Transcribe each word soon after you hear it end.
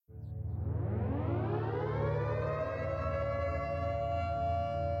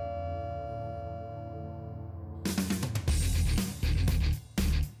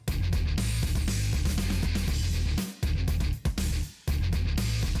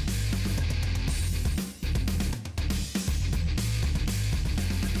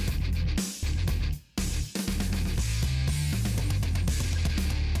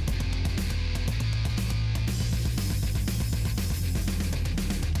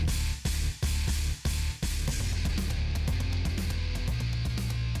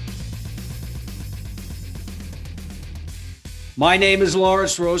My name is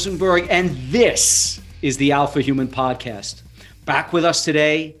Lawrence Rosenberg, and this is the Alpha Human Podcast. Back with us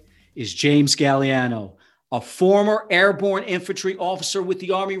today is James Gagliano, a former airborne infantry officer with the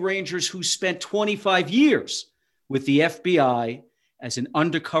Army Rangers who spent 25 years with the FBI as an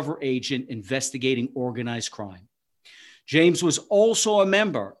undercover agent investigating organized crime. James was also a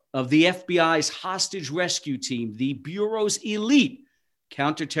member of the FBI's hostage rescue team, the Bureau's elite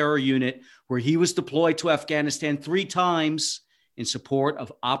counterterror unit, where he was deployed to Afghanistan 3 times in support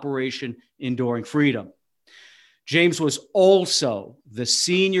of Operation Enduring Freedom. James was also the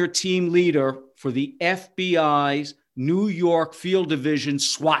senior team leader for the FBI's New York Field Division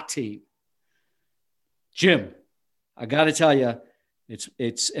SWAT team. Jim, I got to tell you,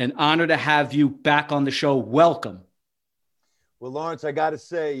 it's an honor to have you back on the show. Welcome. Well, Lawrence, I got to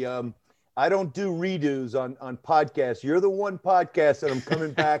say, I don't do redos on podcasts. You're the one podcast that I'm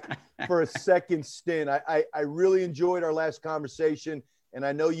coming back for a second stint. I really enjoyed our last conversation, and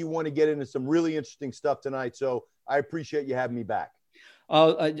I know you want to get into some really interesting stuff tonight. So I appreciate you having me back.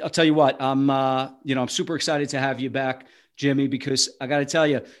 I'll tell you what, I'm super excited to have you back, Jimmy, because I got to tell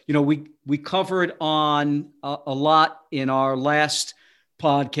you, we covered on a lot in our last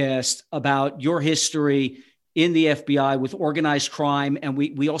podcast about your history in the FBI with organized crime. And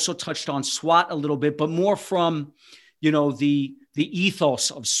we also touched on SWAT a little bit, but more from, the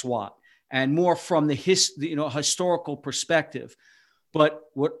ethos of SWAT and more from the historical perspective. But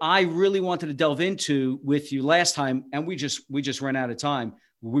what I really wanted to delve into with you last time, and we just ran out of time,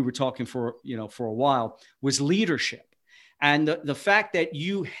 we were talking for a while, was leadership. And the fact that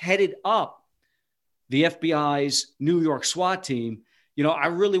you headed up the FBI's New York SWAT team, I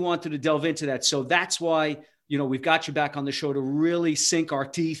really wanted to delve into that. So that's why, we've got you back on the show to really sink our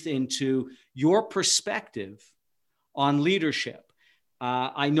teeth into your perspective on leadership.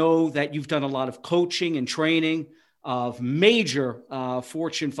 I know that you've done a lot of coaching and training of major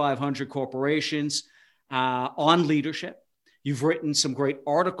Fortune 500 corporations on leadership. You've written some great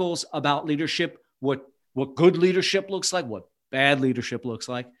articles about leadership, what good leadership looks like, what bad leadership looks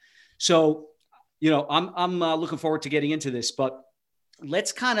like. So, I'm looking forward to getting into this, but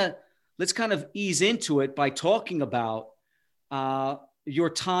let's kind of ease into it by talking about your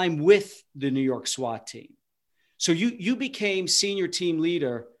time with the New York SWAT team. So you became senior team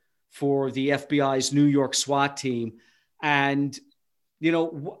leader for the FBI's New York SWAT team. And,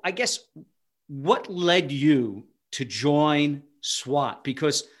 I guess what led you to join SWAT?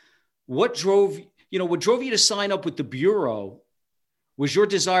 Because what drove you to sign up with the Bureau was your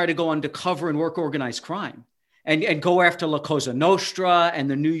desire to go undercover and work organized crime and go after La Cosa Nostra and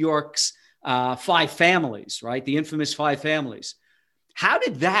the New York's 5 families, right? The infamous 5 families. How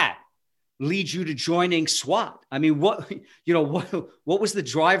did that lead you to joining SWAT? I mean, what was the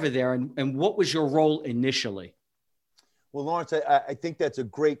driver there, and what was your role initially? Well, Lawrence, I think that's a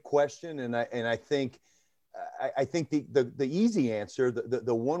great question, and I think the easy answer,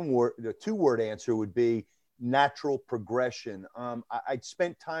 the 2-word answer would be natural progression. I'd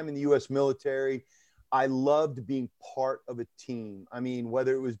spent time in the U.S. military. I loved being part of a team. I mean,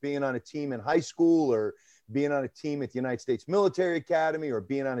 whether it was being on a team in high school or being on a team at the United States Military Academy or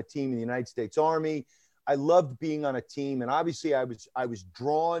being on a team in the United States Army, I loved being on a team. And obviously I was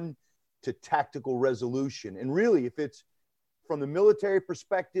drawn to tactical resolution. And really, if it's from the military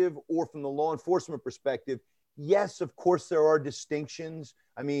perspective or from the law enforcement perspective, yes, of course, there are distinctions.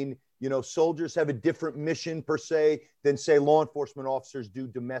 I mean, soldiers have a different mission per se than, say, law enforcement officers do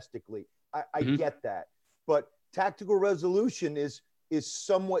domestically. I get that. But tactical resolution is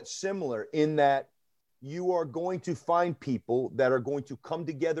somewhat similar in that you are going to find people that are going to come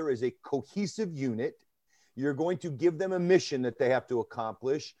together as a cohesive unit. You're going to give them a mission that they have to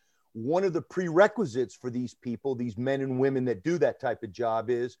accomplish. One of the prerequisites for these people, these men and women that do that type of job,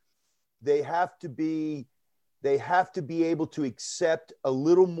 is they have to be able to accept a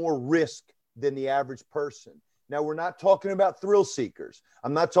little more risk than the average person. Now, we're not talking about thrill seekers.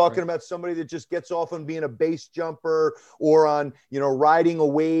 I'm not talking about somebody that just gets off on being a base jumper or on, riding a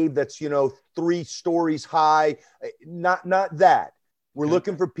wave that's, 3 stories high. Not that. We're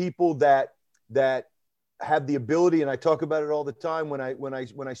looking for people that have the ability, and I talk about it all the time when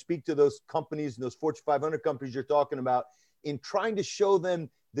I speak to those companies and those Fortune 500 companies you're talking about, in trying to show them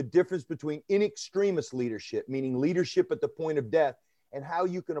the difference between in extremis leadership, meaning leadership at the point of death, and how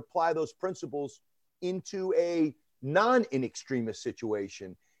you can apply those principles into a non-in extremis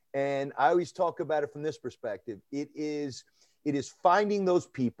situation. And I always talk about it from this perspective. It is finding those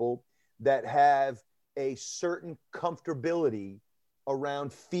people that have a certain comfortability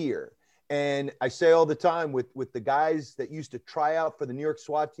around fear. And I say all the time with the guys that used to try out for the New York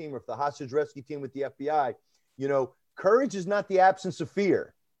SWAT team or for the hostage rescue team with the FBI, Courage is not the absence of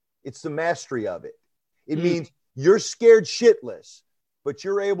fear. It's the mastery of it. It means you're scared shitless, but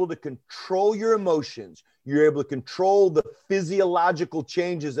you're able to control your emotions. You're able to control the physiological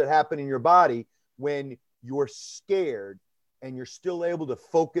changes that happen in your body when you're scared, and you're still able to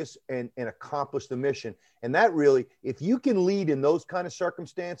focus and accomplish the mission. And that really, if you can lead in those kind of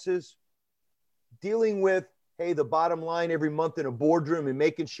circumstances, dealing with, hey, the bottom line every month in a boardroom and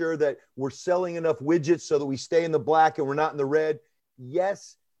making sure that we're selling enough widgets so that we stay in the black and we're not in the red.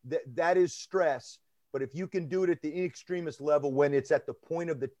 Yes, that is stress. But if you can do it at the in extremis level, when it's at the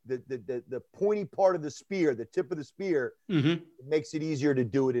point of the pointy part of the spear, the tip of the spear, it makes it easier to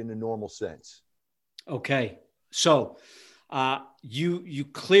do it in a normal sense. Okay. So you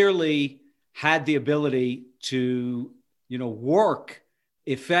clearly had the ability to, work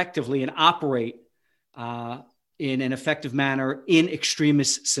effectively and operate in an effective manner in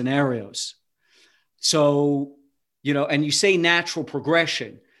extremist scenarios. So, and you say natural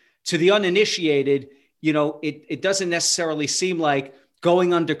progression. To the uninitiated, it doesn't necessarily seem like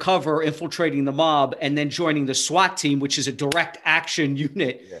going undercover, infiltrating the mob, and then joining the SWAT team, which is a direct action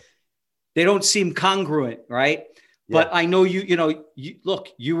unit. Yeah. They don't seem congruent, right? Yeah. But I know you were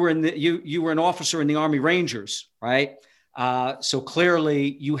you were an officer in the Army Rangers, right? So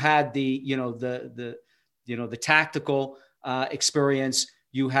clearly you had the tactical experience.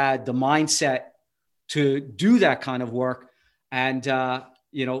 You had the mindset to do that kind of work. And,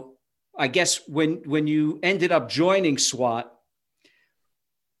 I guess when you ended up joining SWAT,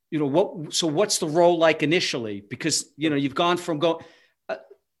 what's the role like initially? Because, you've gone from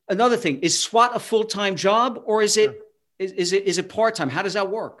another thing, is SWAT a full-time job, or is it part-time? How does that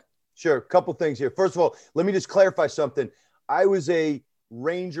work? Sure. A couple things here. First of all, let me just clarify something. I was a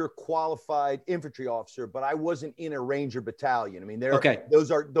Ranger qualified infantry officer, but I wasn't in a Ranger battalion. I mean, those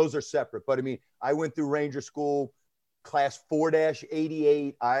are separate, but I mean, I went through Ranger school, class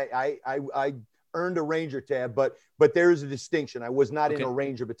 4-88. I earned a Ranger tab, but there is a distinction. I was not in a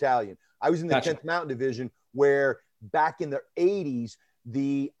Ranger battalion. I was in the 10th Mountain Division, where back in the 80s,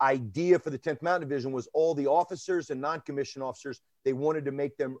 the idea for the 10th Mountain Division was all the officers and non-commissioned officers, they wanted to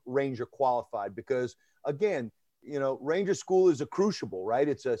make them Ranger qualified because, again, Ranger school is a crucible, right?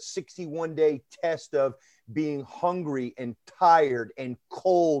 It's a 61-day test of being hungry and tired and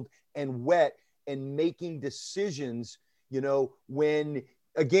cold and wet and making decisions, when,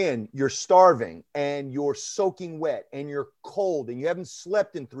 again, you're starving and you're soaking wet and you're cold and you haven't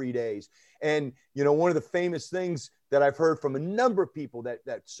slept in 3 days. And, one of the famous things that I've heard from a number of people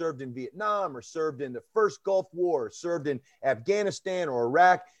that served in Vietnam or served in the first Gulf War, or served in Afghanistan or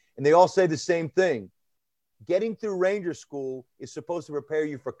Iraq, and they all say the same thing. Getting through Ranger school is supposed to prepare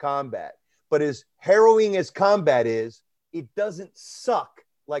you for combat. But as harrowing as combat is, it doesn't suck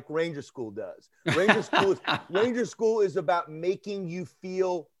like Ranger school does. Ranger school is about making you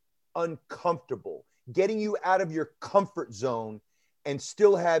feel uncomfortable, getting you out of your comfort zone, and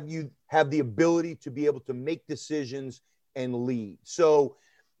still have the ability to be able to make decisions and lead. So,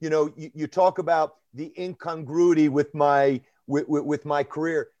 you talk about the incongruity with my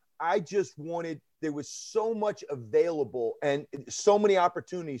career. I just wanted, there was so much available and so many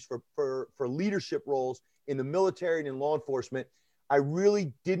opportunities for leadership roles in the military and in law enforcement. I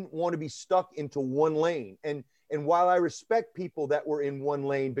really didn't want to be stuck into one lane. And while I respect people that were in one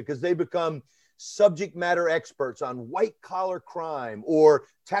lane because they become subject matter experts on white collar crime or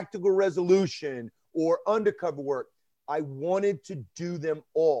tactical resolution or undercover work, I wanted to do them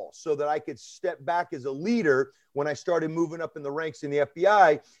all so that I could step back as a leader when I started moving up in the ranks in the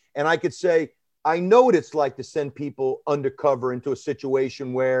FBI. And I could say, I know what it's like to send people undercover into a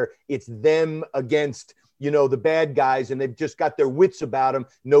situation where it's them against, the bad guys, and they've just got their wits about them,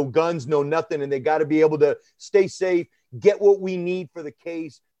 no guns, no nothing. And they got to be able to stay safe, get what we need for the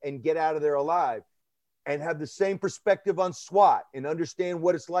case, and get out of there alive. And have the same perspective on SWAT and understand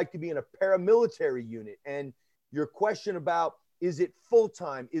what it's like to be in a paramilitary unit. And your question about, is it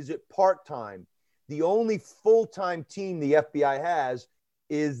full-time? Is it part-time? The only full-time team the FBI has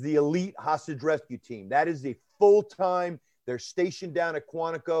is the elite hostage rescue team. That is the full-time. They're stationed down at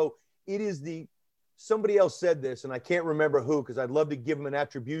Quantico. It is somebody else said this, and I can't remember who, because I'd love to give them an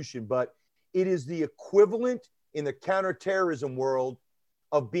attribution, but it is the equivalent in the counterterrorism world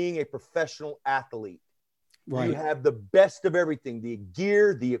of being a professional athlete. Right. You have the best of everything, the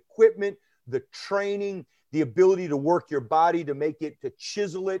gear, the equipment, the training, the ability to work your body to make it, to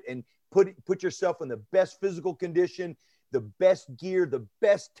chisel it and put yourself in the best physical condition, the best gear, the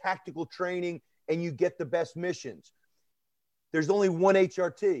best tactical training, and you get the best missions. There's only one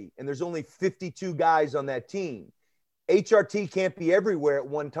HRT, and there's only 52 guys on that team. HRT can't be everywhere at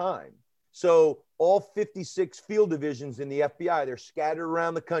one time. So all 56 field divisions in the FBI, they're scattered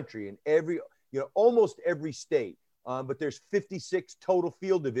around the country in almost every state. But there's 56 total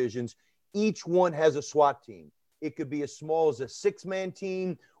field divisions. Each one has a SWAT team. It could be as small as a 6-man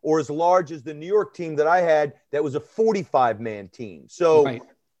team or as large as the New York team that I had that was a 45-man team. So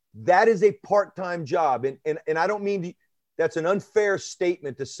that is a part-time job. And I don't mean that's an unfair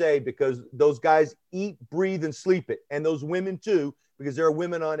statement to say, because those guys eat, breathe, and sleep it. And those women too, because there are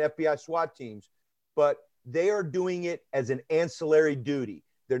women on FBI SWAT teams. But they are doing it as an ancillary duty.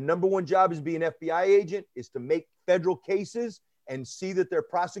 Their number one job as being an FBI agent is to make federal cases and see that they're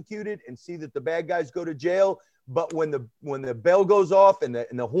prosecuted and see that the bad guys go to jail. But when the bell goes off and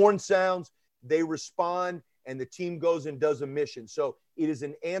the horn sounds, they respond and the team goes and does a mission. So it is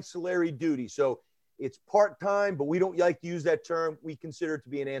an ancillary duty. So it's part-time, but we don't like to use that term. We consider it to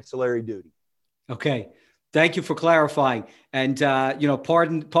be an ancillary duty. Okay. Thank you for clarifying. And,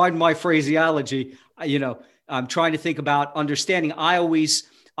 pardon my phraseology. I'm trying to think about understanding. I always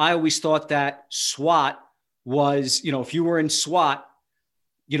thought that SWAT was, if you were in SWAT,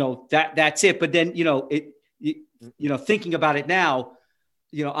 that's it. But then, thinking about it now,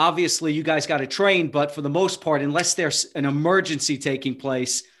 obviously you guys got to train, but for the most part, unless there's an emergency taking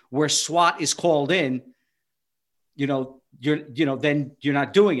place where SWAT is called in, then you're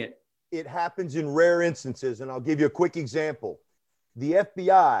not doing it. It happens in rare instances. And I'll give you a quick example. The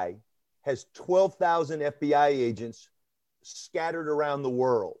FBI has 12,000 FBI agents scattered around the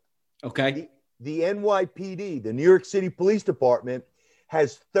world. Okay. The NYPD, the New York City Police Department,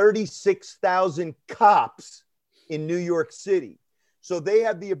 has 36,000 cops in New York City. So they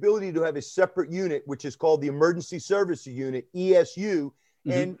have the ability to have a separate unit, which is called the Emergency Services Unit, ESU.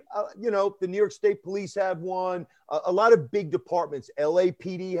 Mm-hmm. And, the New York State Police have one. A lot of big departments.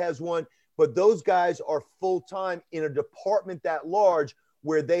 LAPD has one. But those guys are full-time in a department that large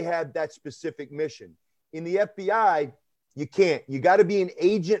where they have that specific mission. In the FBI, you can't. You got to be an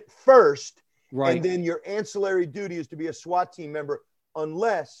agent first. Right. And then your ancillary duty is to be a SWAT team member,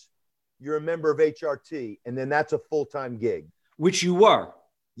 unless you're a member of HRT. And then that's a full-time gig. Which you were.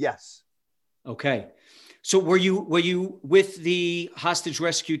 Yes. Okay. So were you with the hostage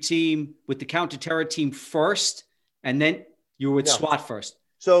rescue team, with the counterterror team first, and then you were with SWAT first?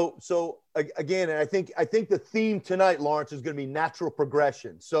 So again, and I think the theme tonight, Lawrence, is going to be natural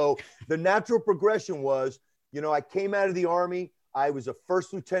progression. So the natural progression was, I came out of the Army. I was a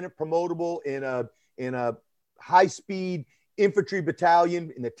first lieutenant promotable in a high-speed infantry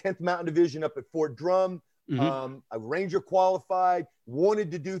battalion in the 10th Mountain Division up at Fort Drum. Mm-hmm. I Ranger qualified,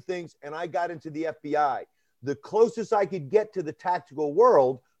 wanted to do things, and I got into the FBI. The closest I could get to the tactical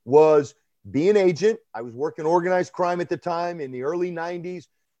world was be an agent. I was working organized crime at the time in the early 90s,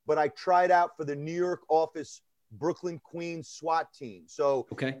 but I tried out for the New York office, Brooklyn, Queens SWAT team. So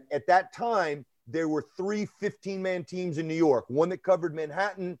At that time, there were 3 15-man teams in New York, one that covered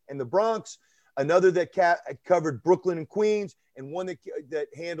Manhattan and the Bronx, another that covered Brooklyn and Queens, and one that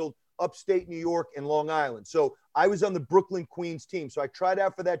handled upstate New York and Long Island. So I was on the Brooklyn Queens team. So I tried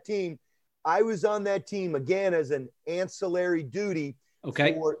out for that team. I was on that team again as an ancillary duty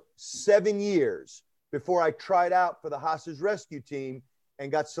for 7 years before I tried out for the hostage rescue team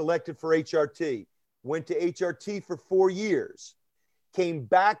and got selected for HRT. Went to HRT for 4 years. Came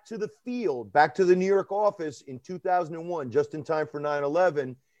back to the field, back to the New York office in 2001, just in time for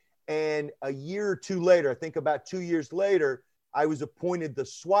 9/11. And a year or two later, I think about 2 years later, I was appointed the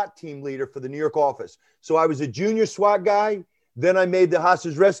SWAT team leader for the New York office. So I was a junior SWAT guy. Then I made the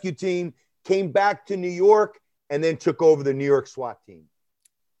hostage rescue team, came back to New York, and then took over the New York SWAT team.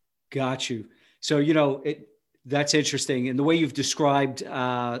 Got you. So, that's interesting. And the way you've described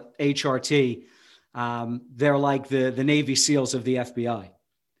HRT, they're like the Navy SEALs of the FBI.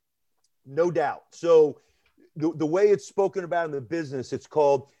 No doubt. So the way it's spoken about in the business, it's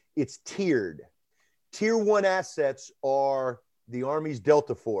tiered. Tier 1 assets are the Army's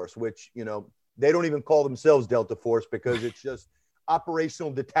Delta Force, which, they don't even call themselves Delta Force because it's just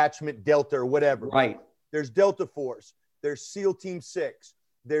Operational Detachment Delta or whatever. Right. There's Delta Force. There's SEAL Team 6.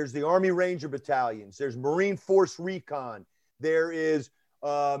 There's the Army Ranger Battalions. There's Marine Force Recon. There is,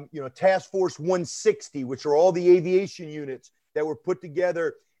 Task Force 160, which are all the aviation units that were put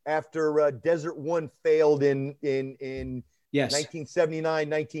together after Desert One failed in 1979,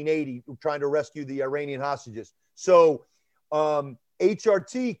 1980, trying to rescue the Iranian hostages. So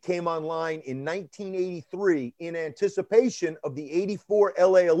HRT came online in 1983 in anticipation of the 84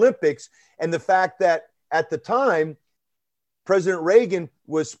 LA Olympics and the fact that at the time, President Reagan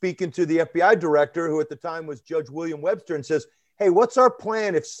was speaking to the FBI director, who at the time was Judge William Webster, and says, hey, what's our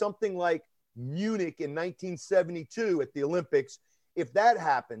plan if something like Munich in 1972 at the Olympics if that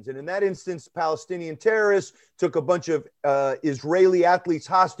happens, and in that instance, Palestinian terrorists took a bunch of Israeli athletes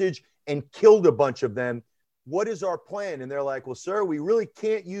hostage and killed a bunch of them, what is our plan? And they're like, well, sir, we really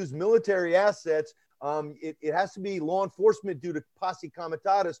can't use military assets. It has to be law enforcement due to posse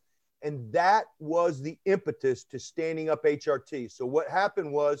comitatus. And that was the impetus to standing up HRT. So what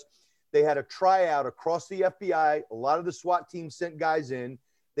happened was they had a tryout across the FBI. A lot of the SWAT teams sent guys in.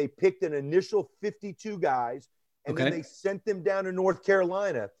 They picked an initial 52 guys, and then they sent them down to North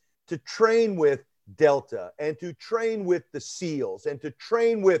Carolina to train with Delta and to train with the SEALs and to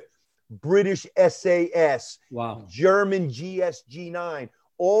train with British SAS, German GSG-9,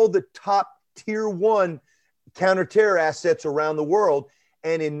 all the top tier 1 counter-terror assets around the world.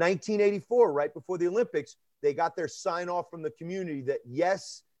 And in 1984, right before the Olympics, they got their sign off from the community that,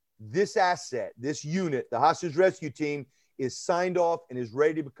 yes, this asset, this unit, the hostage rescue team, is signed off and is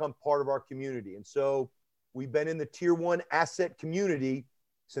ready to become part of our community. And so we've been in the tier 1 asset community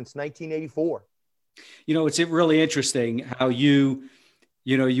since 1984. You know, it's really interesting how you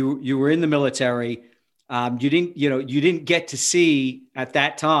were in the military. You didn't get to see at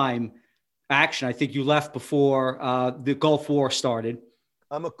that time action. I think you left before the Gulf War started.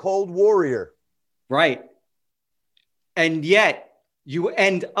 I'm a cold warrior. Right. And yet you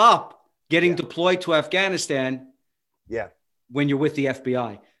end up getting deployed to Afghanistan. Yeah. When you're with the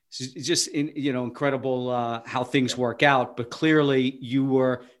FBI. It's just, incredible how things work out. But clearly you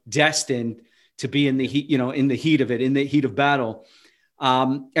were destined to be in the heat, in the heat of it, in the heat of battle.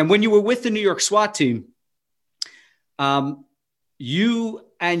 And when you were with the New York SWAT team, you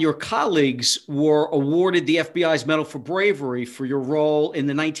and your colleagues were awarded the FBI's Medal for Bravery for your role in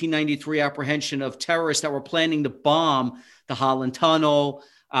the 1993 apprehension of terrorists that were planning to bomb the Holland Tunnel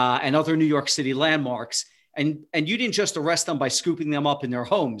and other New York City landmarks. And you didn't just arrest them by scooping them up in their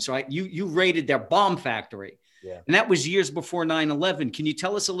homes, right? You raided their bomb factory. Yeah. And that was years before 9/11. Can you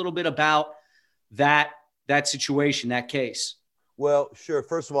tell us a little bit about that situation, that case? Well, sure.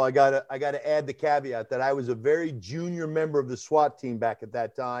 First of all, I gotta add the caveat that I was a very junior member of the SWAT team back at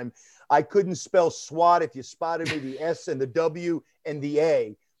that time. I couldn't spell SWAT. If you spotted me, the S and the W and the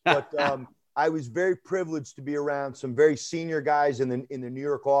A. But I was very privileged to be around some very senior guys in the New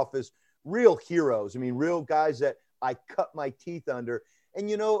York office, real heroes. I mean, real guys that I cut my teeth under.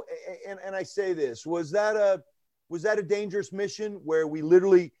 And and I say this: was that a dangerous mission where we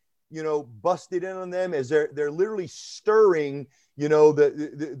literally, busted in on them as they're literally stirring,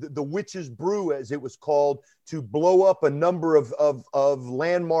 the witch's brew, as it was called, to blow up a number of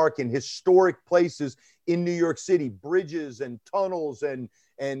landmark and historic places in New York City, bridges and tunnels and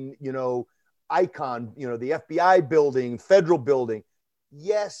icon, the FBI building, federal building.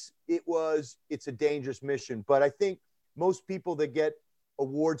 Yes, it's a dangerous mission, but I think most people that get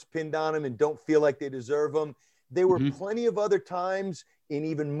awards pinned on them and don't feel like they deserve them, there were plenty of other times in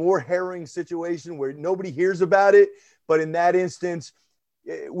even more harrowing situation where nobody hears about it. But in that instance,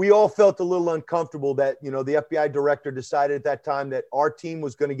 we all felt a little uncomfortable that, the FBI director decided at that time that our team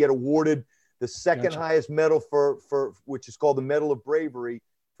was going to get awarded the second highest medal for which is called the Medal of Bravery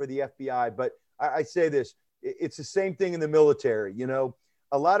for the FBI. But I say this, it's the same thing in the military.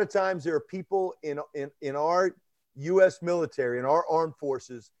 A lot of times there are people in our U.S. military, in our armed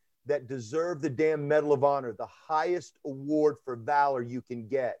forces, that deserve the damn Medal of Honor, the highest award for valor you can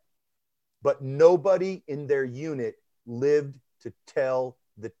get. But nobody in their unit lived to tell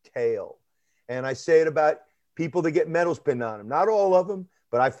the tale. And I say it about people that get medals pinned on them. Not all of them,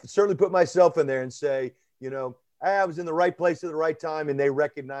 but I certainly put myself in there and say, I was in the right place at the right time and they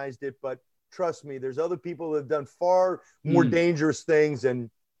recognized it. But trust me, there's other people that have done far more dangerous things. And,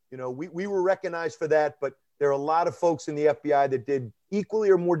 we were recognized for that, but there are a lot of folks in the FBI that did equally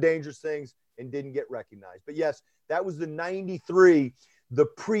or more dangerous things and didn't get recognized. But yes, that was the 93, the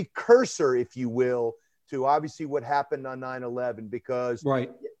precursor, if you will, to obviously what happened on 9/11, because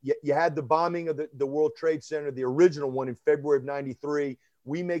you had the bombing of the World Trade Center, the original one in February of 93.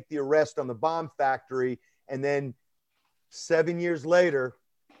 We make the arrest on the bomb factory. And then 7 years later,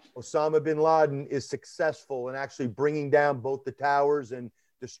 Osama bin Laden is successful in actually bringing down both the towers and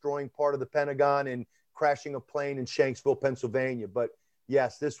destroying part of the Pentagon and crashing a plane in Shanksville, Pennsylvania. But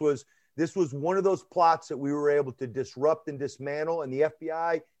yes, this was one of those plots that we were able to disrupt and dismantle. And the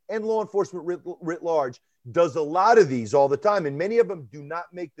FBI and law enforcement writ large does a lot of these all the time. And many of them do not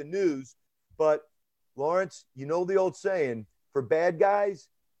make the news. But Lawrence, the old saying, for bad guys,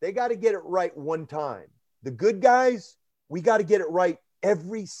 they got to get it right one time. The good guys, we got to get it right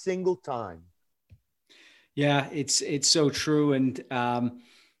every single time. Yeah, it's so true. And,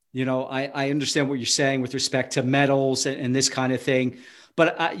 I understand what you're saying with respect to medals and this kind of thing.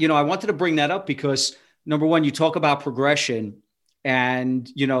 But, I wanted to bring that up because, number one, you talk about progression. And,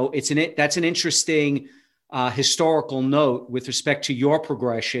 that's an interesting historical note with respect to your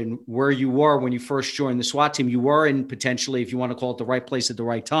progression, where you were when you first joined the SWAT team. You were in, potentially, if you want to call it, the right place at the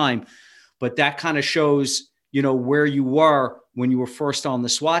right time. But that kind of shows, where you were when you were first on the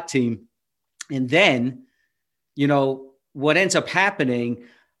SWAT team. And then, what ends up happening,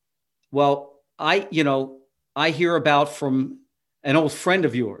 well, I hear about from an old friend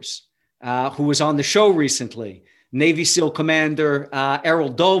of yours who was on the show recently, Navy SEAL Commander Errol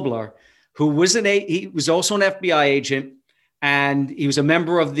Dobler, who was he was also an FBI agent, and he was a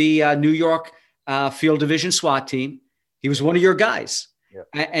member of the New York Field Division SWAT team. He was one of your guys. Yeah.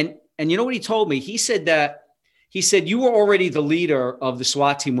 And you know what he told me? He said you were already the leader of the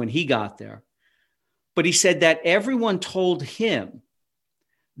SWAT team when he got there. But he said that everyone told him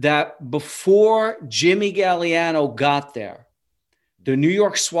that before Jimmy Gagliano got there, the New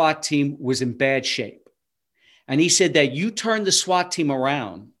York SWAT team was in bad shape. And he said that you turned the SWAT team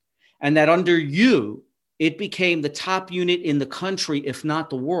around, and that under you, it became the top unit in the country, if not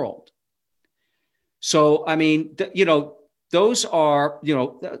the world. So, I mean, those are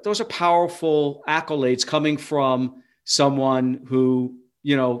powerful accolades coming from someone who,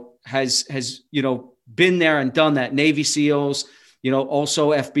 has been there and done that. Navy SEALs,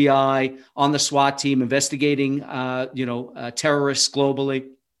 also FBI, on the SWAT team, investigating, terrorists globally.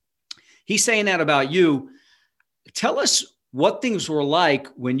 He's saying that about you. Tell us what things were like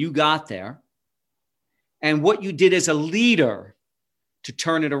when you got there and what you did as a leader to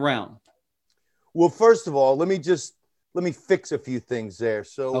turn it around. Well, first of all, let me fix a few things there.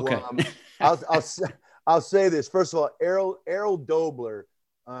 So okay. I'll say this. First of all, Errol Dobler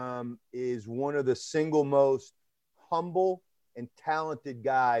is one of the single most humble and talented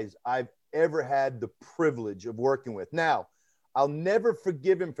guys I've ever had the privilege of working with. Now, I'll never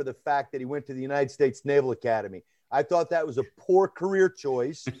forgive him for the fact that he went to the United States Naval Academy. I thought that was a poor career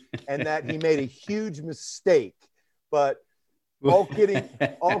choice and that he made a huge mistake. But all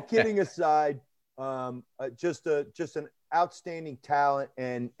kidding aside, just an outstanding talent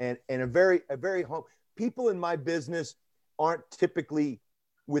and a very people in my business aren't typically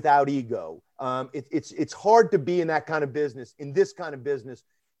without ego. It's hard to be in that kind of business, in this kind of business,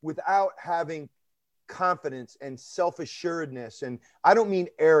 without having confidence and self-assuredness. And I don't mean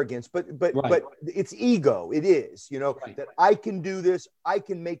arrogance, but it's ego. It is, that I can do this. I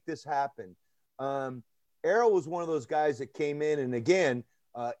can make this happen. Errol was one of those guys that came in and again,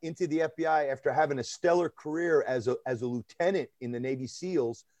 into the FBI after having a stellar career as a lieutenant in the Navy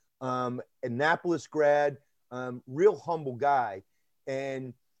SEALs, Annapolis grad, real humble guy.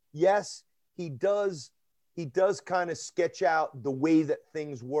 And yes, he does kind of sketch out the way that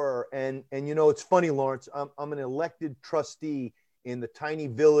things were. And it's funny, Lawrence, I'm an elected trustee in the tiny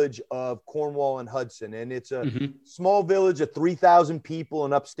village of Cornwall and Hudson. And it's a small village of 3,000 people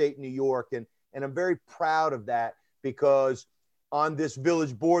in upstate New York. And I'm very proud of that because on this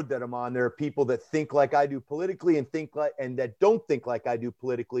village board that I'm on, there are people that think like I do politically and that don't think like I do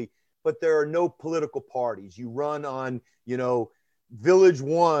politically, but there are no political parties. You run on, Village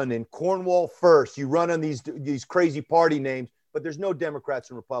One and Cornwall First. You run on these crazy party names, but there's no Democrats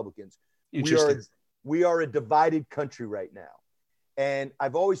and Republicans. We are a divided country right now. And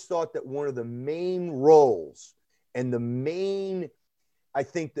I've always thought that one of the main roles and the main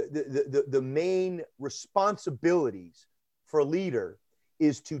responsibilities for a leader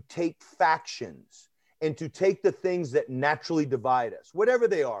is to take factions and to take the things that naturally divide us, whatever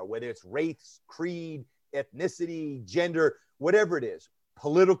they are, whether it's race, creed, ethnicity, gender, whatever it is,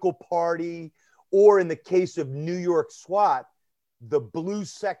 political party, or in the case of New York SWAT, the blue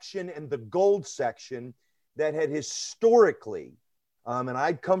section and the gold section that had historically, and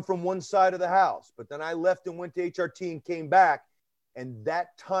I'd come from one side of the house, but then I left and went to HRT and came back. And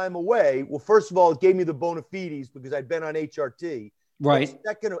that time away, well, first of all, it gave me the bona fides because I'd been on HRT. Right.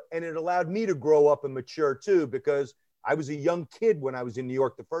 Second, and it allowed me to grow up and mature too, because I was a young kid when I was in New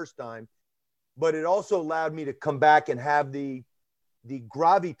York the first time. But it also allowed me to come back and have the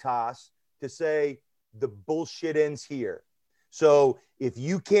gravitas to say the bullshit ends here. So if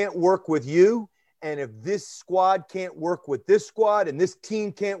you can't work with you, and if this squad can't work with this squad, and this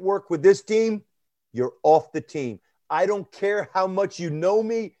team can't work with this team, you're off the team. I don't care how much you know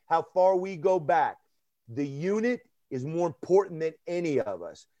me, how far we go back. The unit is more important than any of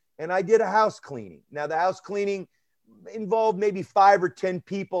us. And I did a house cleaning. Now, the house cleaning involved maybe 5 or 10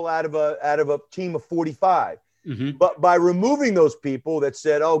 people out of a team of 45. Mm-hmm. But by removing those people that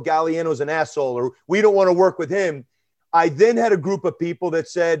said, oh, Gagliano's an asshole, or we don't want to work with him, I then had a group of people that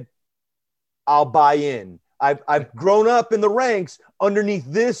said, I'll buy in. I've grown up in the ranks underneath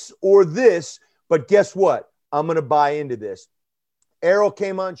this or this, but guess what? I'm going to buy into this. Errol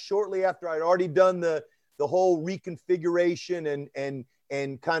came on shortly after I'd already done the whole reconfiguration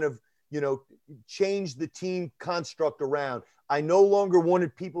and kind of, changed the team construct around. I no longer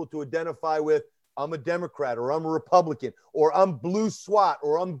wanted people to identify with, I'm a Democrat or I'm a Republican or I'm blue SWAT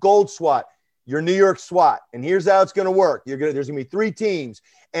or I'm gold SWAT. You're New York SWAT. And here's how it's going to work. There's going to be 3 teams,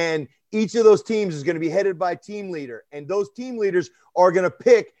 and each of those teams is going to be headed by a team leader. And those team leaders are going to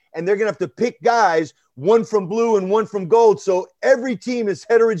pick, and they're going to have to pick guys, one from blue and one from gold. So every team is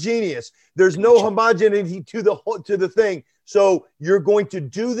heterogeneous. There's no homogeneity to the thing. So you're going to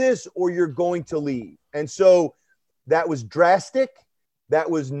do this or you're going to leave. And so that was drastic. That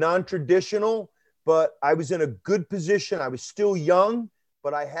was non-traditional, but I was in a good position. I was still young,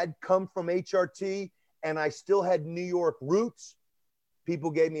 but I had come from HRT and I still had New York roots.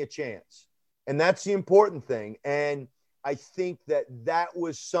 People gave me a chance. And that's the important thing. And I think that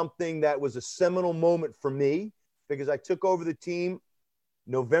was something that was a seminal moment for me, because I took over the team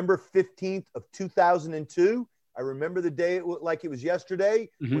November 15th of 2002. I remember the day like it was yesterday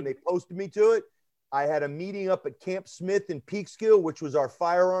when they posted me to it. I had a meeting up at Camp Smith in Peekskill, which was our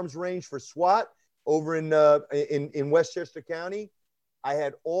firearms range for SWAT over in Westchester County. I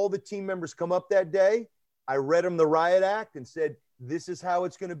had all the team members come up that day. I read them the riot act and said, this is how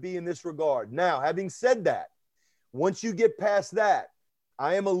it's going to be in this regard. Now, having said that, once you get past that,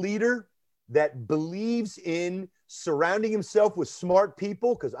 I am a leader that believes in surrounding himself with smart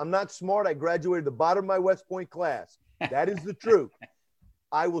people, because I'm not smart. I graduated the bottom of my West Point class. That is the truth.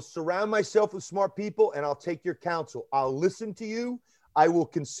 I will surround myself with smart people, and I'll take your counsel. I'll listen to you. I will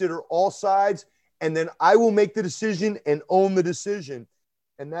consider all sides, and then I will make the decision and own the decision.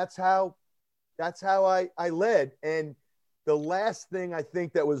 And that's how I led. And the last thing I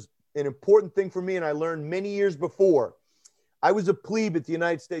think that was an important thing for me, and I learned many years before, I was a plebe at the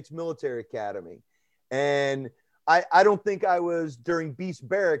United States Military Academy. And I don't think I was during Beast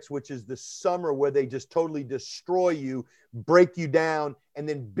Barracks, which is the summer where they just totally destroy you, break you down, and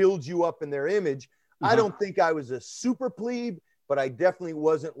then build you up in their image. I don't think I was a super plebe, but I definitely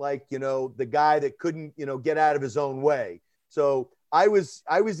wasn't like, the guy that couldn't, get out of his own way. So I was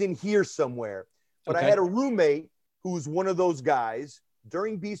in here somewhere, but I had a roommate who was one of those guys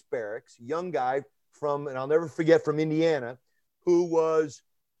during Beast Barracks, young guy and I'll never forget, from Indiana, who was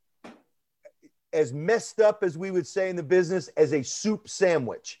as messed up, as we would say in the business, as a soup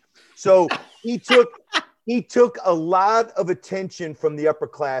sandwich. So he took a lot of attention from the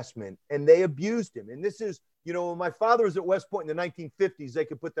upperclassmen, and they abused him. And this is, when my father was at West Point in the 1950s, they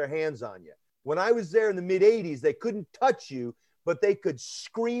could put their hands on you. When I was there in the mid 80s, they couldn't touch you, but they could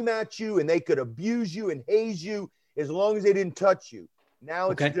scream at you and they could abuse you and haze you as long as they didn't touch you.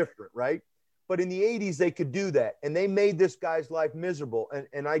 Now it's different, right? But in the 80s, they could do that. And they made this guy's life miserable.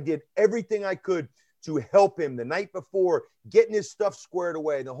 And I did everything I could to help him the night before, getting his stuff squared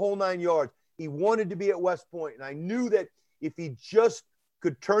away, the whole 9 yards. He wanted to be at West Point. And I knew that if he just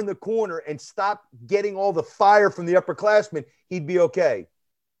could turn the corner and stop getting all the fire from the upperclassmen, he'd be okay.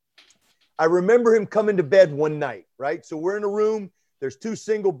 I remember him coming to bed one night, right? So we're in a room. There's 2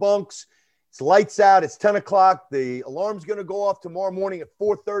 single bunks. It's lights out. It's 10 o'clock. The alarm's going to go off tomorrow morning at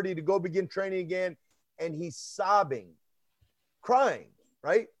 4:30 to go begin training again. And he's sobbing, crying,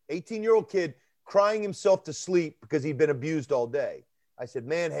 right? 18-year-old kid crying himself to sleep because he'd been abused all day. I said,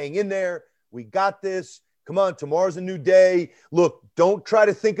 man, hang in there. We got this. Come on, tomorrow's a new day. Look, don't try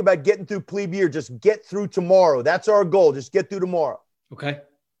to think about getting through plebe year. Just get through tomorrow. That's our goal. Just get through tomorrow. Okay.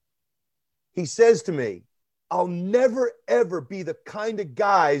 He says to me, I'll never, ever be the kind of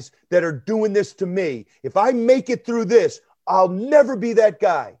guys that are doing this to me. If I make it through this, I'll never be that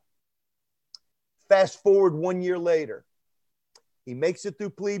guy. Fast forward 1 year later. He makes it through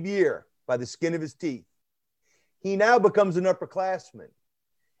plebe year by the skin of his teeth. He now becomes an upperclassman,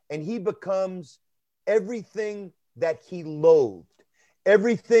 and he becomes everything that he loathed,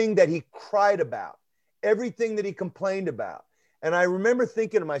 everything that he cried about, everything that he complained about. And I remember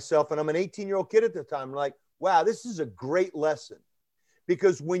thinking to myself, and I'm an 18-year-old kid at the time, like, wow, this is a great lesson.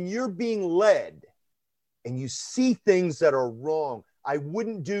 Because when you're being led and you see things that are wrong, I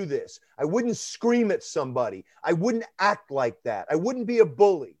wouldn't do this. I wouldn't scream at somebody. I wouldn't act like that. I wouldn't be a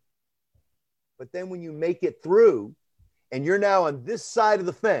bully. But then when you make it through and you're now on this side of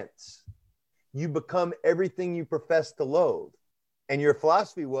the fence, you become everything you profess to loathe. And your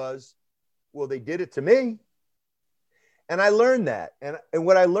philosophy was, well, they did it to me. And I learned that. And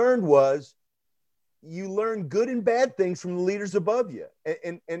what I learned was, you learn good and bad things from the leaders above you.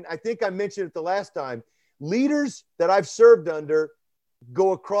 And I think I mentioned it the last time, leaders that I've served under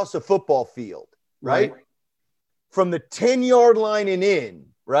go across a football field, right? From the 10-yard line and in,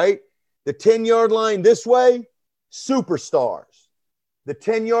 right? The 10-yard line this way, superstars. The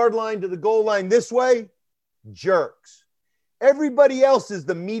 10-yard line to the goal line this way, jerks. Everybody else is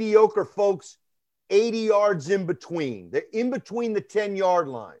the mediocre folks 80 yards in between. They're in between the 10-yard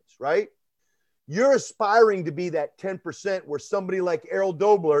lines, right? You're aspiring to be that 10% where somebody like Errol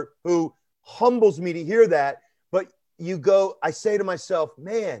Dobler, who humbles me to hear that, but you go, I say to myself,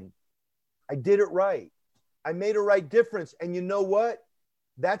 man, I did it right. I made a right difference. And you know what?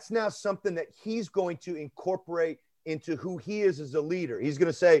 That's now something that he's going to incorporate into who he is as a leader. He's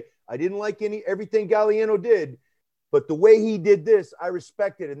going to say, I didn't like everything Gagliano did, but the way he did this, I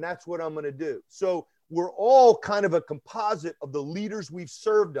respect it. And that's what I'm going to do. So we're all kind of a composite of the leaders we've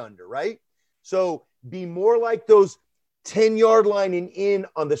served under, right? So be more like those 10-yard line and in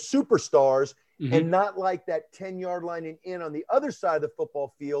on the superstars, and not like that 10-yard line and in on the other side of the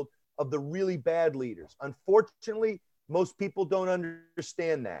football field of the really bad leaders. Unfortunately, most people don't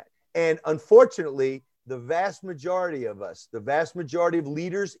understand that. And unfortunately, the vast majority of us, the vast majority of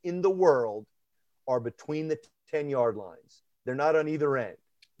leaders in the world are between the 10-yard lines. They're not on either end.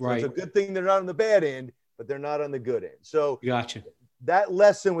 Right. So it's a good thing they're not on the bad end, but they're not on the good end. So gotcha. That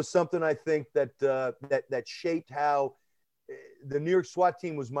lesson was something I think that shaped how the New York SWAT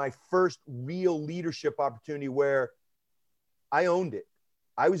team was my first real leadership opportunity where I owned it.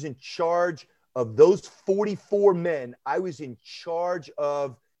 I was in charge of those 44 men. I was in charge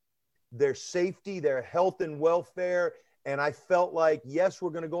of their safety, their health and welfare. And I felt like, yes,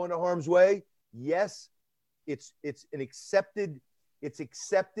 we're going to go into harm's way. Yes, it's accepted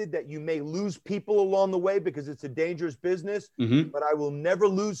that you may lose people along the way because it's a dangerous business, but I will never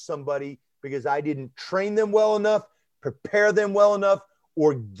lose somebody because I didn't train them well enough, prepare them well enough,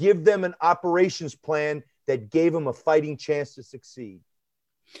 or give them an operations plan that gave them a fighting chance to succeed.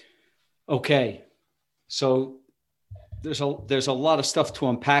 Okay. So there's a lot of stuff to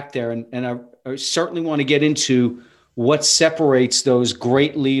unpack there. And I certainly want to get into what separates those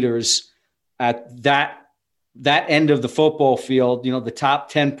great leaders at that end of the football field, the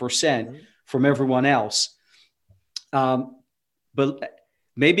top 10% from everyone else. But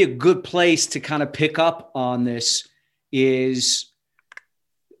maybe a good place to kind of pick up on this is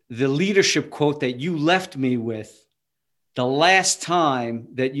the leadership quote that you left me with the last time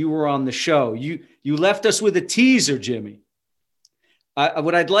that you were on the show. You left us with a teaser, Jimmy.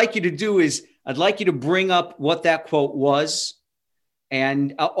 What I'd like you to do is I'd like you to bring up what that quote was.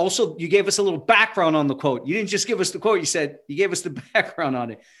 And also you gave us a little background on the quote. You didn't just give us the quote. You gave us the background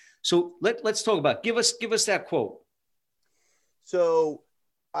on it. So let's talk about it. Give us that quote. So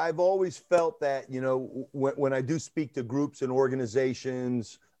I've always felt that, when I do speak to groups and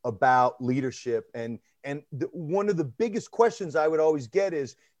organizations about leadership, and one of the biggest questions I would always get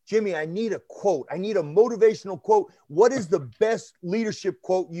is, Jimmy, I need a quote. I need a motivational quote. What is the best leadership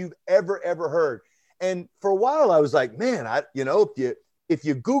quote you've ever heard? And for a while I was like, man, if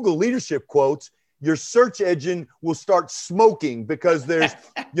you Google leadership quotes, your search engine will start smoking because there's,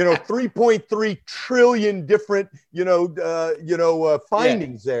 3.3 trillion different,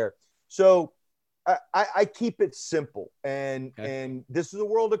 findings there. So I keep it simple. And this is the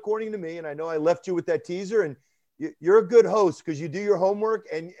world according to me. And I know I left you with that teaser, and you're a good host because you do your homework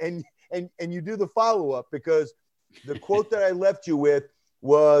and you do the follow-up, because the quote that I left you with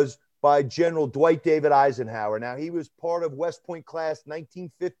was by General Dwight David Eisenhower. Now, he was part of West Point class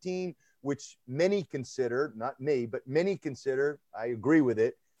 1915, which many consider, not me, but many consider, I agree with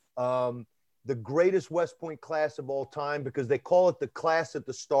it, the greatest West Point class of all time, because they call it the class that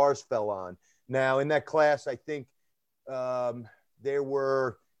the stars fell on. Now, in that class, I think there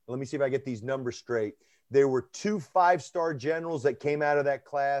were, let me see if I get these numbers straight. There were 2 5-star generals that came out of that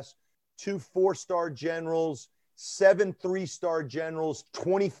class, 2 4-star generals, 7 3-star generals,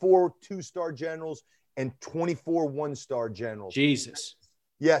 24 2-star generals, and 24 1-star generals. Jesus.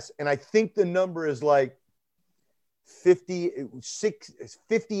 Yes. And I think the number is like 58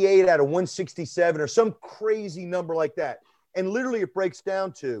 out of 167 or some crazy number like that. And literally it breaks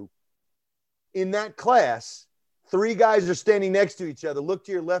down to, in that class, 3 guys are standing next to each other. Look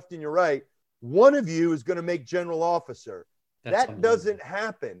to your left and your right. One of you is going to make general officer. That doesn't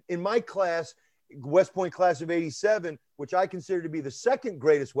happen. In my class, West Point class of 87, which I consider to be the second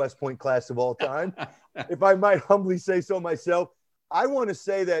greatest West Point class of all time, if I might humbly say so myself, I want to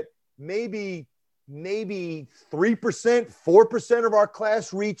say that maybe 3%, 4% of our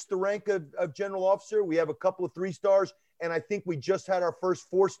class reached the rank of general officer. We have a couple of 3 stars, and I think we just had our first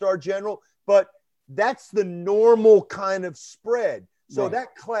 4-star general, but that's the normal kind of spread. So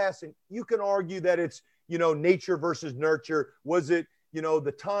that class, and you can argue that it's, nature versus nurture. Was it,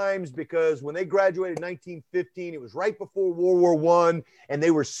 the times, because when they graduated in 1915, it was right before World War I, and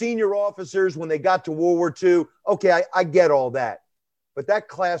they were senior officers when they got to World War II. Okay, I get all that. but that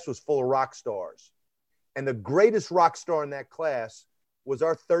class was full of rock stars. And the greatest rock star in that class was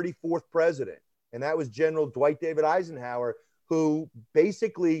our 34th president. And that was General Dwight David Eisenhower, who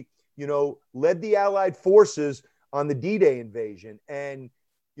basically, you know, led the Allied forces on the D-Day invasion. And,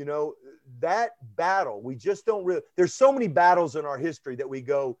 you know, that battle, we just don't really, there's so many battles in our history that we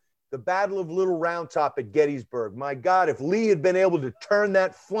go, the Battle of Little Round Top at Gettysburg. My God, if Lee had been able to turn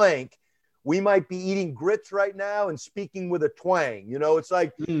that flank, we might be eating grits right now and speaking with a twang. You know, it's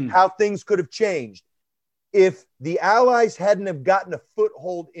like how things could have changed. If the Allies hadn't have gotten a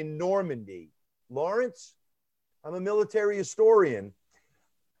foothold in Normandy, Lawrence, I'm a military historian,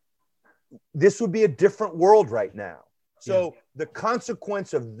 this would be a different world right now. So the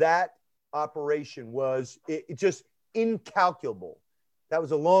consequence of that operation was it just incalculable. That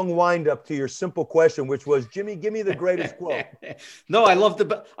was a long wind up to your simple question, which was, Jimmy, give me the greatest quote. No, I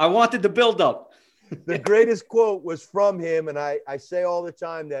wanted the build up. The greatest quote was from him. And I say all the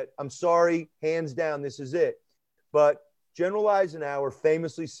time that I'm sorry, hands down, this is it. But General Eisenhower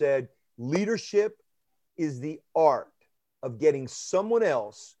famously said, leadership is the art of getting someone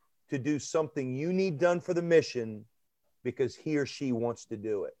else to do something you need done for the mission because he or she wants to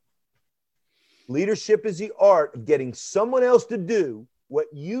do it. Leadership is the art of getting someone else to do what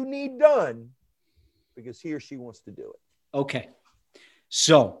you need done because he or she wants to do it. Okay.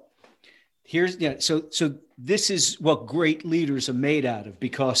 So here's, so this is what great leaders are made out of,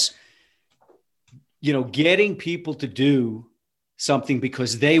 because, you know, getting people to do something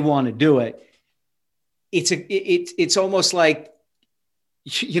because they want to do it. It's almost like,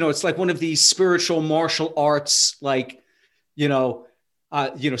 you know, it's like one of these spiritual martial arts, like,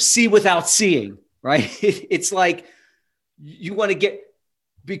 see without seeing, right? It's like you want to get,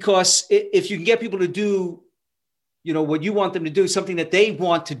 because if you can get people to do, you know, what you want them to do, something that they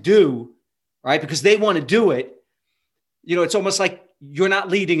want to do, right? Because they want to do it, you know, it's almost like you're not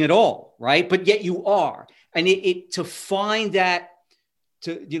leading at all, right? But yet you are. And to find that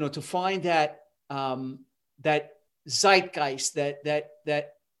that zeitgeist,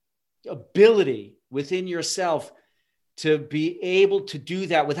 that ability within yourself to be able to do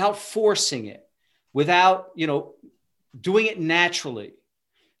that without forcing it, without, you know, doing it naturally,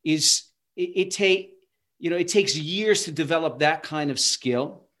 it takes years to develop that kind of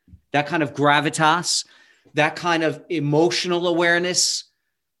skill, that kind of gravitas, that kind of emotional awareness,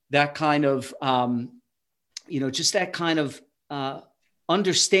 that kind of, just that kind of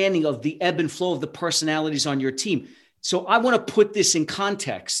understanding of the ebb and flow of the personalities on your team. So I want to put this in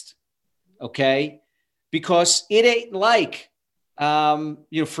context, okay? Because it ain't like,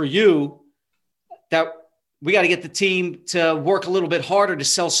 for you, that we got to get the team to work a little bit harder to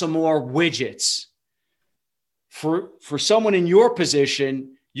sell some more widgets. For someone in your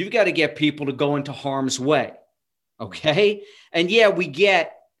position, you've got to get people to go into harm's way, okay? And yeah, we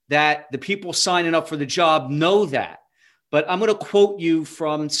get that the people signing up for the job know that. But I'm going to quote you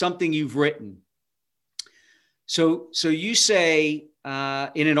from something you've written. So you say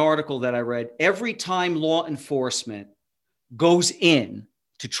in an article that I read, every time law enforcement goes in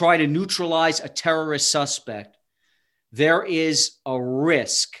to try to neutralize a terrorist suspect, there is a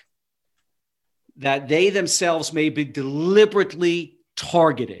risk that they themselves may be deliberately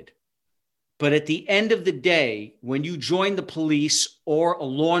targeted. But at the end of the day, when you join the police or a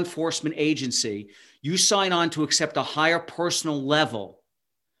law enforcement agency, you sign on to accept a higher personal level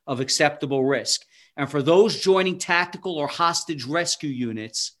of acceptable risk. And for those joining tactical or hostage rescue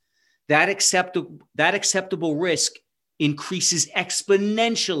units, that acceptable risk increases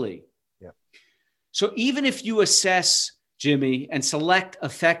exponentially. Yeah. So even if you assess, Jimmy, and select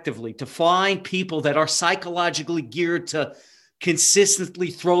effectively to find people that are psychologically geared to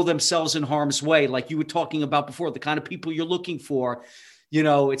consistently throw themselves in harm's way, like you were talking about before, the kind of people you're looking for,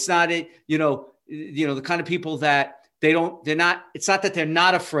 it's not the kind of people that it's not that they're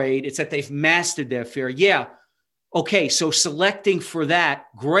not afraid, it's that they've mastered their fear. Yeah. Okay. So selecting for that,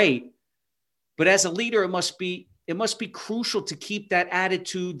 great. But as a leader, it must be crucial to keep that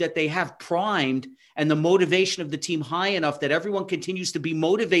attitude that they have primed and the motivation of the team high enough that everyone continues to be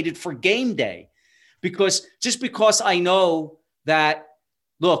motivated for game day. Because just because I know that,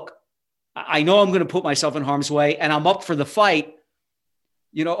 look, I know I'm going to put myself in harm's way and I'm up for the fight,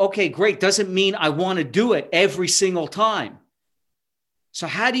 okay, great. Doesn't mean I want to do it every single time. So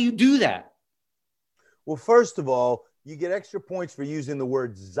how do you do that? Well, first of all, you get extra points for using the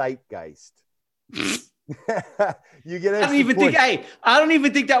word zeitgeist. You get extra points. I don't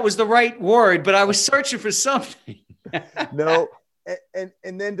even think that was the right word, but I was searching for something. No.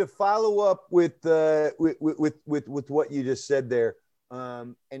 And then to follow up with what you just said there,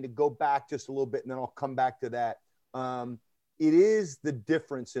 and to go back just a little bit, and then I'll come back to that. it is the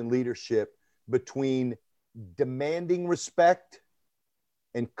difference in leadership between demanding respect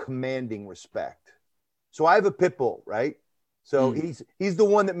and commanding respect. So I have a pit bull, right? So he's the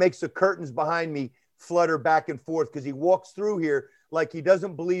one that makes the curtains behind me flutter back and forth because he walks through here like he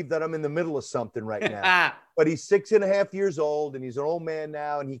doesn't believe that I'm in the middle of something right now. But he's 6.5 years old and he's an old man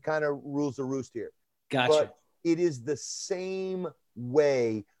now, and he kind of rules the roost here. Gotcha. But it is the same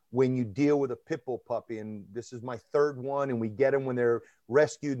way when you deal with a pit bull puppy. And this is my third one, and we get them when they're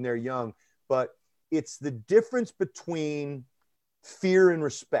rescued and they're young. But it's the difference between fear and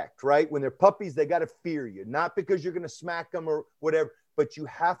respect, right? When they're puppies, they got to fear you, not because you're going to smack them or whatever, but you've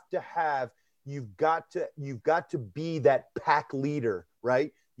got to be that pack leader,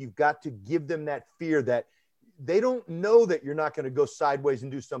 right? You've got to give them that fear that they don't know that you're not going to go sideways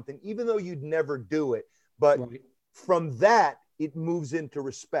and do something, even though you'd never do it. But from that, it moves into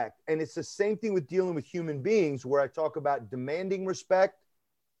respect. And it's the same thing with dealing with human beings, where I talk about demanding respect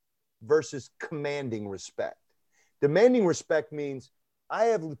versus commanding respect. Demanding respect means I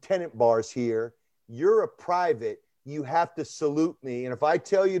have lieutenant bars here. You're a private. You have to salute me. And if I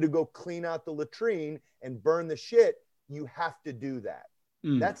tell you to go clean out the latrine and burn the shit, you have to do that.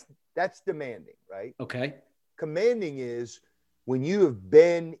 That's demanding, right? Okay. Commanding is when you have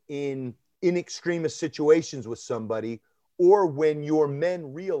been in extremist situations with somebody, or when your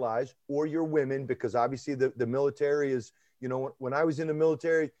men realize, or your women, because obviously the military is, when I was in the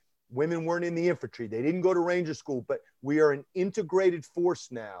military, women weren't in the infantry. They didn't go to Ranger school, but we are an integrated force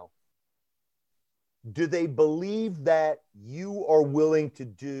now. Do they believe that you are willing to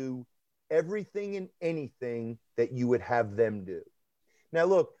do everything and anything that you would have them do? Now,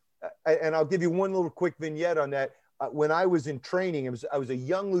 look, and I'll give you one little quick vignette on that. When I was in training, I was a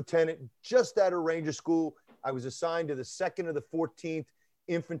young lieutenant just out of Ranger school. I was assigned to the 2nd of the 14th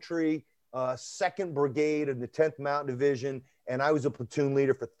Infantry, 2nd Brigade of the 10th Mountain Division, and I was a platoon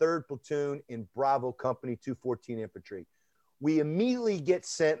leader for 3rd Platoon in Bravo Company 214 Infantry. We immediately get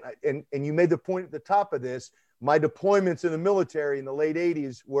sent, and you made the point at the top of this, my deployments in the military in the late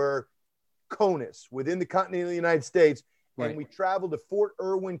 80s were CONUS, within the continental United States, and we traveled to Fort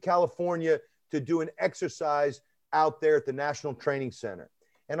Irwin, California to do an exercise out there at the National Training Center.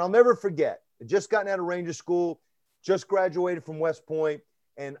 And I'll never forget, I'd just gotten out of Ranger school, just graduated from West Point,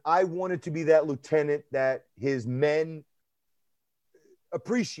 and I wanted to be that lieutenant that his men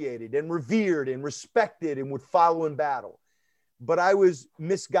appreciated and revered and respected and would follow in battle. But I was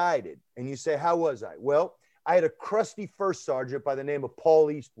misguided. And you say, how was I? Well, I had a crusty first sergeant by the name of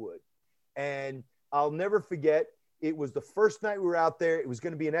Paul Eastwood. And I'll never forget, it was the first night we were out there. It was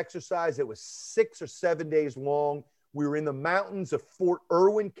going to be an exercise that was 6 or 7 days long. We were in the mountains of Fort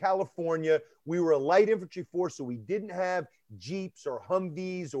Irwin, California. We were a light infantry force, so we didn't have Jeeps or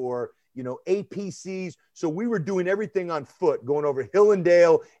Humvees or, APCs. So we were doing everything on foot, going over hill and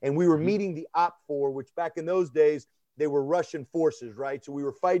dale, and we were meeting the OPFOR, which back in those days, they were Russian forces, right? So we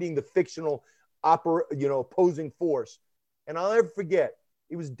were fighting the fictional opposing force. And I'll never forget,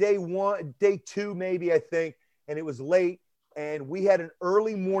 it was day 2, maybe, I think, and it was late, and we had an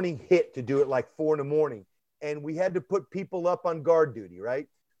early morning hit to do it like 4 a.m. And we had to put people up on guard duty, right?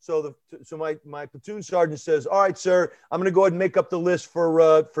 So my platoon sergeant says, all right, sir, I'm going to go ahead and make up the list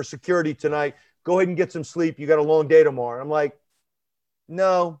for security tonight. Go ahead and get some sleep. You got a long day tomorrow. I'm like,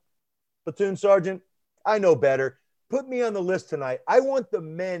 no, platoon sergeant, I know better. Put me on the list tonight. I want the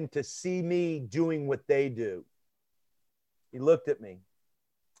men to see me doing what they do. He looked at me.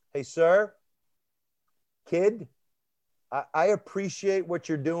 Hey, sir, kid, I appreciate what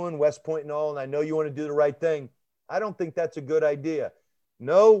you're doing, West Point and all, and I know you want to do the right thing. I don't think that's a good idea.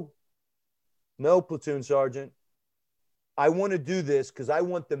 No, platoon sergeant. I want to do this because I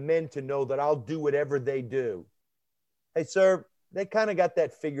want the men to know that I'll do whatever they do. Hey, sir, they kind of got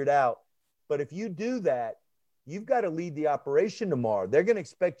that figured out. But if you do that, you've got to lead the operation tomorrow. They're going to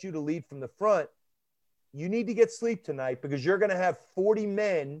expect you to lead from the front. You need to get sleep tonight because you're going to have 40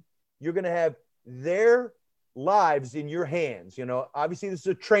 men. You're going to have their lives in your hands. Obviously this is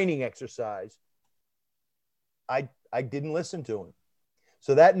a training exercise. I didn't listen to him.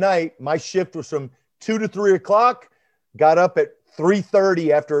 So that night, my shift was from 2 to 3 o'clock, got up at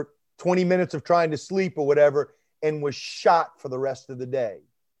 3:30 after 20 minutes of trying to sleep or whatever, and was shot for the rest of the day.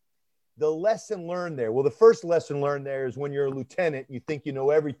 The lesson learned there. Well, the first lesson learned there is when you're a lieutenant, you think you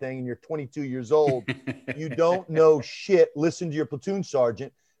know everything and you're 22 years old. You don't know shit. Listen to your platoon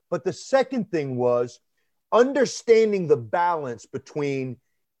sergeant. But the second thing was understanding the balance between,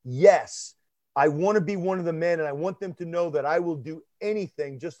 yes, I want to be one of the men and I want them to know that I will do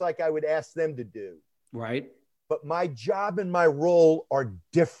anything just like I would ask them to do. Right. But my job and my role are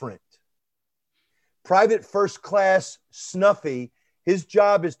different. Private First Class Snuffy, his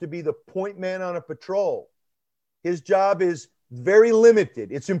job is to be the point man on a patrol. His job is very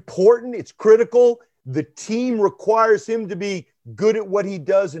limited. It's important. It's critical. The team requires him to be good at what he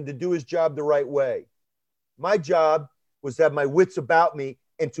does and to do his job the right way. My job was to have my wits about me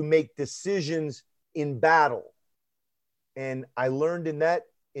and to make decisions in battle. And I learned in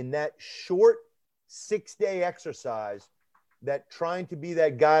that short 6-day exercise that trying to be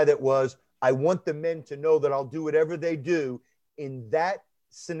that guy that was, I want the men to know that I'll do whatever they do in that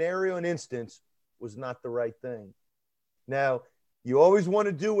scenario and instance was not the right thing. Now, you always want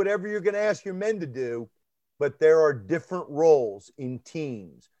to do whatever you're going to ask your men to do, but there are different roles in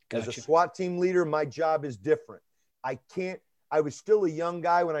teams. Gotcha. As a SWAT team leader, my job is different. I was still a young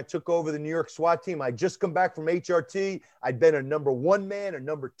guy when I took over the New York SWAT team. I'd just come back from HRT. I'd been a number 1 man, a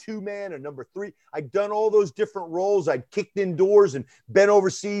number 2 man, a number 3. I'd done all those different roles. I'd kicked indoors and been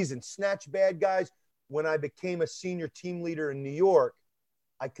overseas and snatched bad guys. When I became a senior team leader in New York,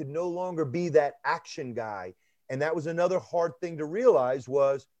 I could no longer be that action guy. And that was another hard thing to realize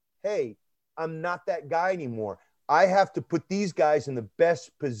was, hey, I'm not that guy anymore. I have to put these guys in the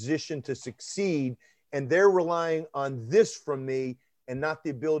best position to succeed. And they're relying on this from me and not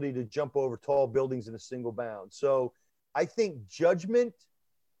the ability to jump over tall buildings in a single bound. So I think judgment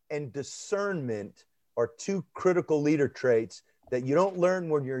and discernment are 2 critical leader traits that you don't learn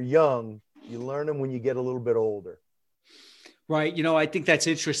when you're young. You learn them when you get a little bit older. Right. I think that's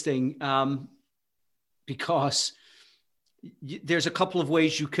interesting because there's a couple of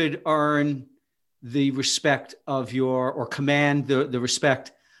ways you could earn the respect of or command the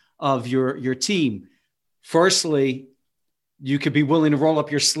respect of your team. Firstly, you could be willing to roll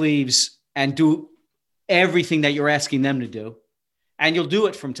up your sleeves and do everything that you're asking them to do, and you'll do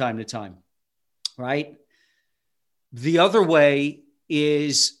it from time to time, right? The other way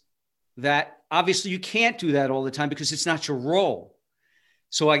is that obviously you can't do that all the time because it's not your role.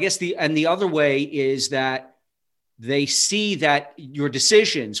 So I guess the other way is that they see that your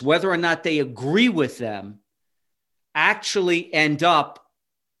decisions, whether or not they agree with them, actually end up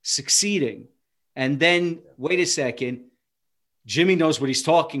succeeding. And then, wait a second, Jimmy knows what he's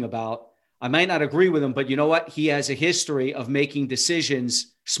talking about. I might not agree with him, but you know what? He has a history of making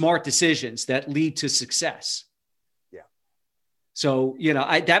decisions, smart decisions that lead to success. Yeah. So,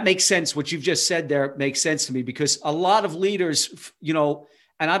 that makes sense. What you've just said there makes sense to me because a lot of leaders,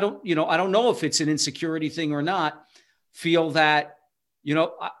 and I don't know if it's an insecurity thing or not, feel that,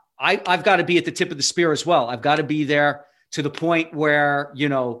 I've got to be at the tip of the spear as well. I've got to be there to the point where,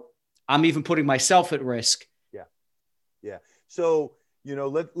 I'm even putting myself at risk. Yeah. Yeah. So,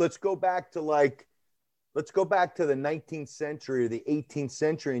 let's go back to the 19th century or the 18th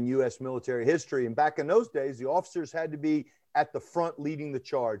century in U.S. military history. And back in those days, the officers had to be at the front leading the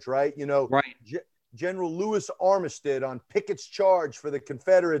charge, right? Right. General Lewis Armistead on Pickett's charge for the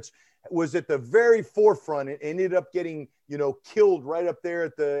Confederates was at the very forefront and ended up getting, killed right up there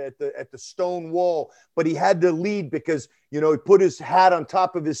at the stone wall. But he had to lead because, he put his hat on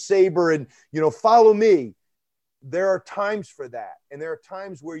top of his saber and, follow me. There are times for that. And there are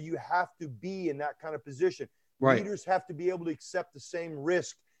times where you have to be in that kind of position. Right. Leaders have to be able to accept the same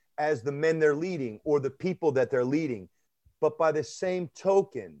risk as the men they're leading or the people that they're leading. But by the same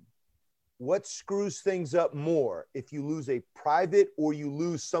token, what screws things up more if you lose a private or you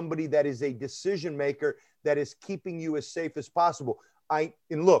lose somebody that is a decision maker that is keeping you as safe as possible? And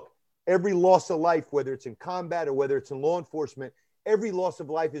look, every loss of life, whether it's in combat or whether it's in law enforcement, every loss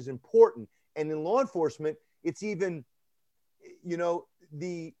of life is important. And in law enforcement, it's even,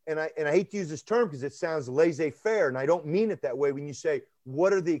 and I hate to use this term because it sounds laissez-faire, and I don't mean it that way when you say,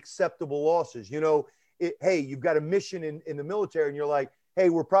 what are the acceptable losses? Hey, you've got a mission in the military and you're like, hey,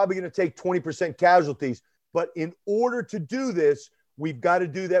 we're probably going to take 20% casualties. But in order to do this, we've got to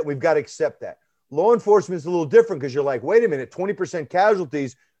do that. We've got to accept that. Law enforcement is a little different because you're like, wait a minute, 20%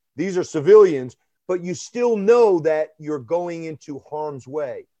 casualties, these are civilians, but you still know that you're going into harm's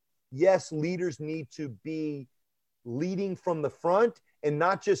way. Yes, leaders need to be leading from the front and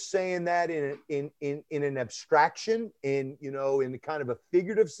not just saying that in an abstraction, in kind of a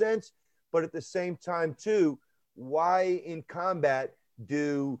figurative sense, but at the same time too, why in combat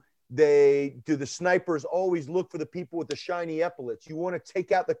do the snipers always look for the people with the shiny epaulets? You want to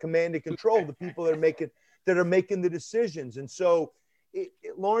take out the command and control, the people that are making the decisions. And so,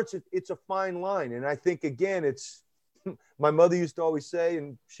 Lawrence, it's a fine line. And I think, again, it's my mother used to always say,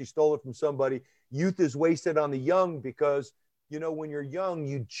 and she stole it from somebody, youth is wasted on the young because, when you're young,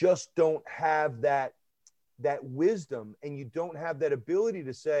 you just don't have that wisdom and you don't have that ability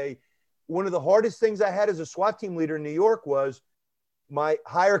to say. One of the hardest things I had as a SWAT team leader in New York was my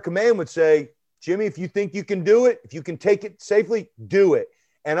higher command would say, Jimmy, if you think you can do it, if you can take it safely, do it.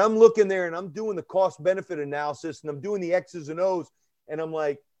 And I'm looking there and I'm doing the cost benefit analysis and I'm doing the X's and O's. And I'm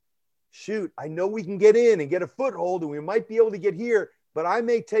like, shoot, I know we can get in and get a foothold and we might be able to get here, but I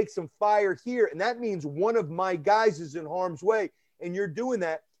may take some fire here. And that means one of my guys is in harm's way. And you're doing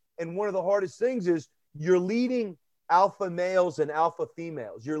that. And one of the hardest things is you're leading alpha males and alpha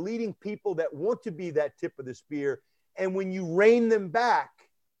females. You're leading people that want to be that tip of the spear. And when you rein them back,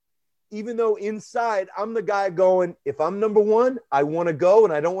 even though inside I'm the guy going, if I'm number one, I want to go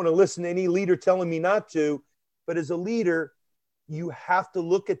and I don't want to listen to any leader telling me not to. But as a leader, you have to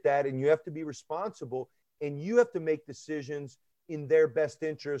look at that and you have to be responsible and you have to make decisions in their best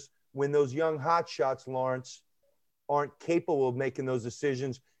interest when those young hotshots, Lawrence, aren't capable of making those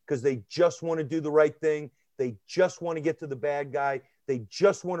decisions because they just want to do the right thing. They just want to get to the bad guy. They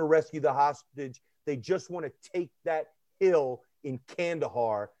just want to rescue the hostage. They just want to take that hill in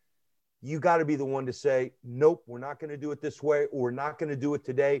Kandahar. You got to be the one to say, nope, we're not going to do it this way, or we're not going to do it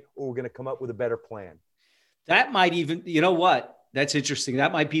today, or we're going to come up with a better plan. That might even, you know what? That's interesting.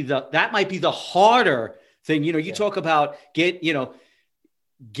 That might be the harder thing. You know, you talk about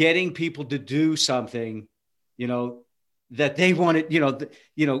getting people to do something, you know, that they wanted,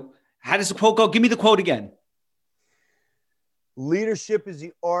 how does the quote go? Give me the quote again. Leadership is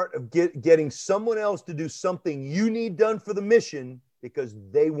the art of getting someone else to do something you need done for the mission because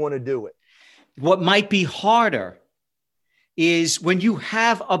they want to do it. What might be harder is when you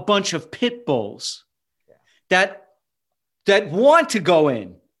have a bunch of pit bulls that want to go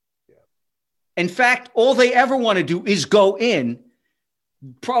in. Yeah. In fact, all they ever want to do is go in.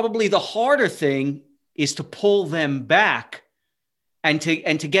 Probably the harder thing is to pull them back and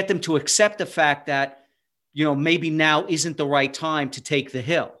to get them to accept the fact that, you know, maybe now isn't the right time to take the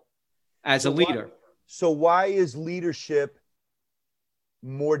hill as a leader. So why is leadership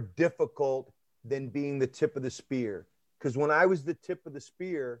more difficult than being the tip of the spear? Because when I was the tip of the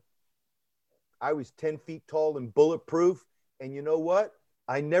spear, I was 10 feet tall and bulletproof. And you know what?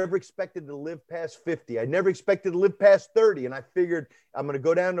 I never expected to live past 50. I never expected to live past 30. And I figured I'm going to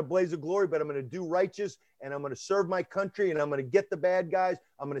go down in a blaze of glory, but I'm going to do righteous and I'm going to serve my country and I'm going to get the bad guys.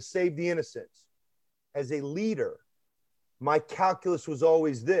 I'm going to save the innocents. As a leader, my calculus was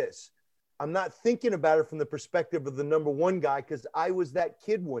always this. I'm not thinking about it from the perspective of the number one guy because I was that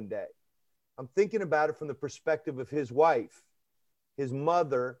kid one day. I'm thinking about it from the perspective of his wife, his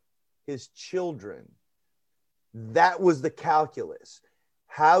mother, his children. That was the calculus.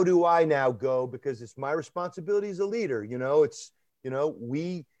 How do I now go? Because it's my responsibility as a leader. You know, it's, you know,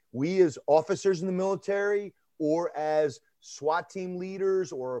 we as officers in the military or as SWAT team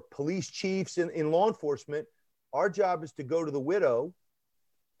leaders or police chiefs in law enforcement, our job is to go to the widow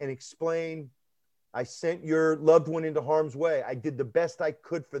and explain, I sent your loved one into harm's way. I did the best I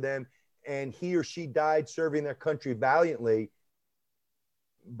could for them, and he or she died serving their country valiantly.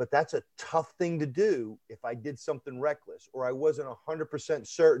 But that's a tough thing to do if I did something reckless or I wasn't 100%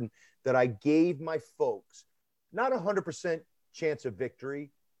 certain that I gave my folks not 100% chance of victory,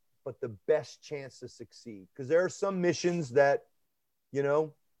 but the best chance to succeed. Because there are some missions that, you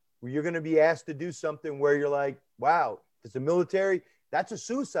know, where you're going to be asked to do something where you're like, wow, it's a military, that's a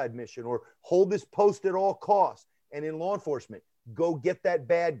suicide mission, or hold this post at all costs. And in law enforcement, go get that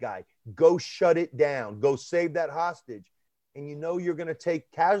bad guy, go shut it down, go save that hostage. And you know you're going to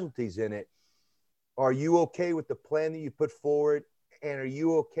take casualties in it. Are you okay with the plan that you put forward? And are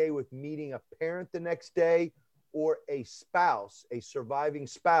you okay with meeting a parent the next day or a spouse, a surviving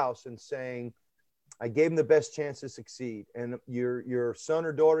spouse, and saying, I gave them the best chance to succeed. And your son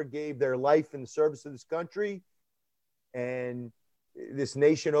or daughter gave their life in the service of this country, and this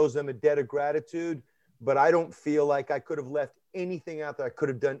nation owes them a debt of gratitude. But I don't feel like I could have left anything out there. I could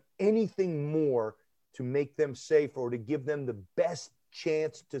have done anything more to make them safe or to give them the best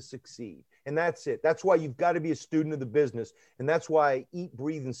chance to succeed. And that's it. That's why you've got to be a student of the business. And that's why I eat,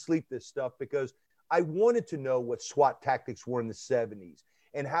 breathe, and sleep this stuff, because I wanted to know what SWAT tactics were in the 70s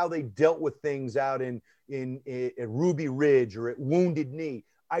and how they dealt with things out in Ruby Ridge or at Wounded Knee.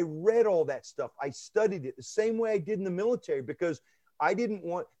 I read all that stuff. I studied it the same way I did in the military, because I didn't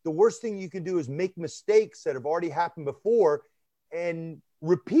want, the worst thing you can do is make mistakes that have already happened before and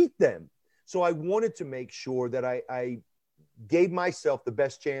repeat them. So I wanted to make sure that I gave myself the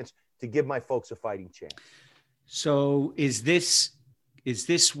best chance to give my folks a fighting chance. So is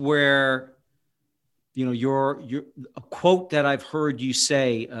this where, you know, your a quote that I've heard you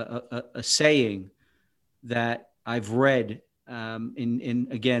say, a saying that I've read in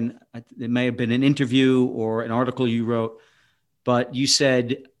again, it may have been an interview or an article you wrote, but you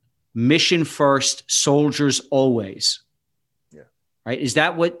said, mission first, soldiers always. Yeah. right? Is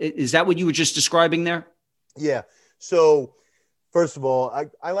that what you were just describing there? Yeah. So first of all,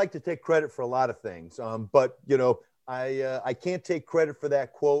 I like to take credit for a lot of things, but I can't take credit for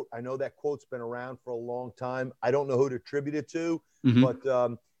that quote. I know that quote's been around for a long time. I don't know who to attribute it to,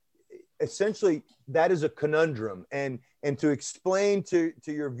 but essentially that is a conundrum. And to explain to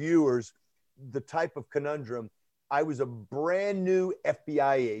your viewers the type of conundrum, I was a brand new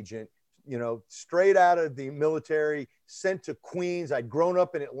FBI agent, straight out of the military, sent to Queens. I'd grown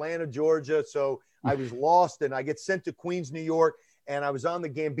up in Atlanta, Georgia, so I was lost, and I get sent to Queens, New York, and I was on the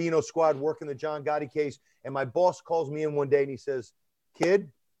Gambino squad working the John Gotti case, and my boss calls me in one day, and he says,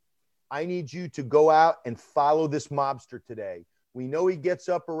 "Kid, I need you to go out and follow this mobster today. We know he gets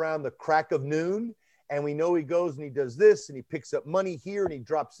up around the crack of noon, and we know he goes and he does this, and he picks up money here, and he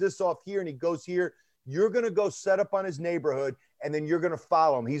drops this off here, and he goes here. You're going to go set up on his neighborhood, and then you're going to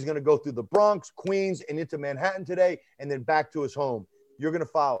follow him. He's going to go through the Bronx, Queens, and into Manhattan today, and then back to his home. You're going to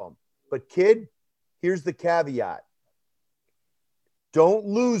follow him. But, kid, here's the caveat. Don't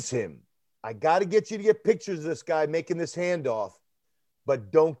lose him. I got to get you to get pictures of this guy making this handoff,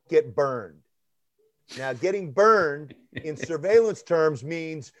 but don't get burned." Now, getting burned in surveillance terms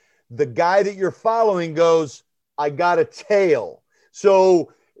means the guy that you're following goes, "I got a tail."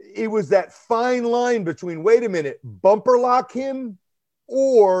 So it was that fine line between, wait a minute, bumper lock him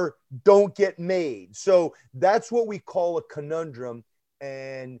or don't get made. So that's what we call a conundrum.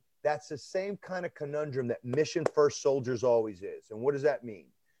 And that's the same kind of conundrum that mission first soldiers always is. And what does that mean?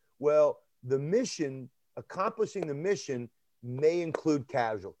 Well, the mission, accomplishing the mission may include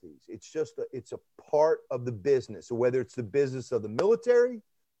casualties. It's a part of the business. So whether it's the business of the military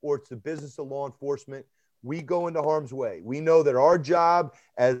or it's the business of law enforcement, we go into harm's way. We know that our job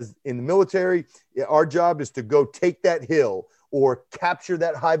as in the military, our job is to go take that hill or capture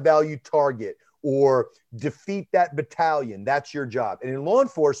that high value target or defeat that battalion. That's your job. And in law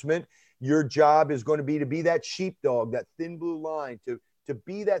enforcement, your job is going to be that sheepdog, that thin blue line, to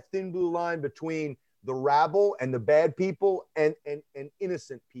be that thin blue line between the rabble and the bad people and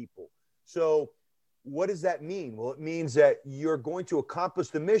innocent people. So what does that mean? Well, it means that you're going to accomplish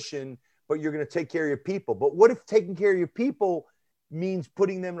the mission, but you're going to take care of your people. But what if taking care of your people means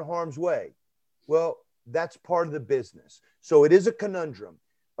putting them in harm's way? Well, that's part of the business. So it is a conundrum.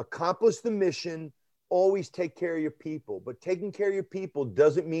 Accomplish the mission, always take care of your people. But taking care of your people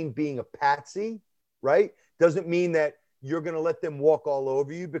doesn't mean being a patsy, right? Doesn't mean that you're going to let them walk all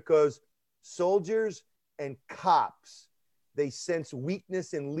over you, because soldiers and cops, they sense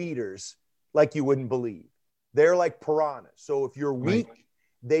weakness in leaders like you wouldn't believe. They're like piranhas. So if you're weak, right,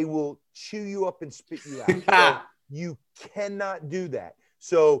 they will chew you up and spit you out. So you cannot do that.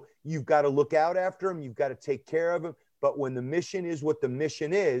 So you've got to look out after them. You've got to take care of them. But when the mission is what the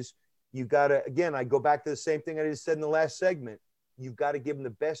mission is, you've got to, again, I go back to the same thing I just said in the last segment. You've got to give them the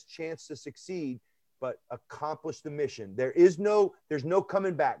best chance to succeed, but accomplish the mission. There's no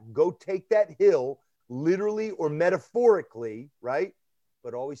coming back. Go take that hill, literally or metaphorically, right?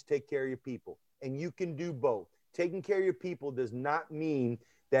 But always take care of your people. And you can do both. Taking care of your people does not mean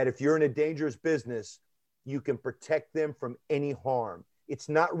that if you're in a dangerous business, you can protect them from any harm. It's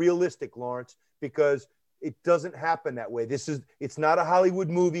not realistic, Lawrence, because it doesn't happen that way. It's not a Hollywood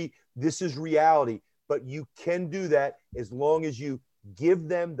movie. This is reality. But you can do that as long as you give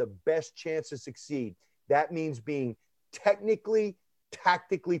them the best chance to succeed. That means being technically,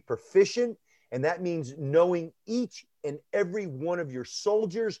 tactically proficient. And that means knowing each and every one of your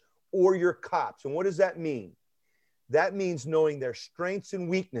soldiers or your cops. And what does that mean? That means knowing their strengths and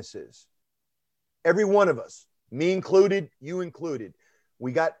weaknesses. Every one of us, me included, you included,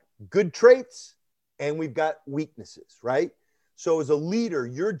 we got good traits and we've got weaknesses, right? So as a leader,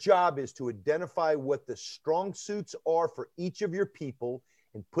 your job is to identify what the strong suits are for each of your people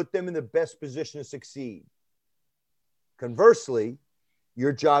and put them in the best position to succeed. Conversely,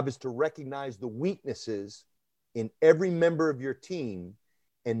 your job is to recognize the weaknesses in every member of your team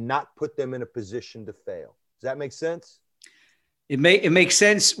and not put them in a position to fail. Does that make sense? It makes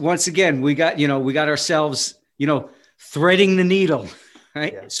sense. Once again, we got ourselves, threading the needle,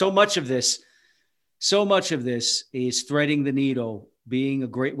 right? Yeah. So much of this is threading the needle,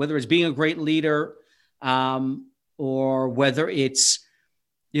 whether it's being a great leader, or whether it's,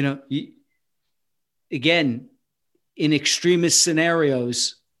 again, in extremist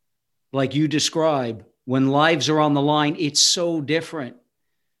scenarios, like you describe, when lives are on the line, it's so different.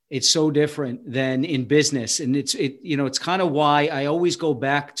 It's so different than in business. And it's kind of why I always go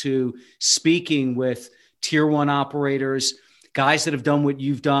back to speaking with tier one operators, guys that have done what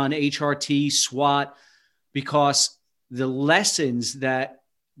you've done, HRT, SWAT, because the lessons that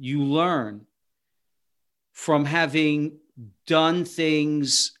you learn from having done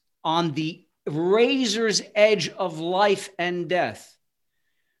things on the razor's edge of life and death,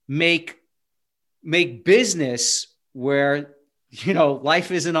 make business where,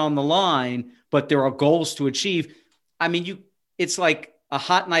 life isn't on the line, but there are goals to achieve. I mean, it's like a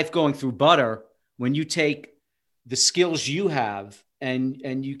hot knife going through butter when you take the skills you have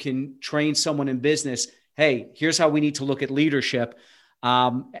and you can train someone in business. Hey, here's how we need to look at leadership.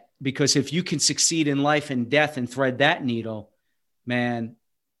 Because if you can succeed in life and death and thread that needle, man,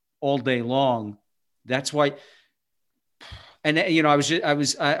 all day long, that's why. And, I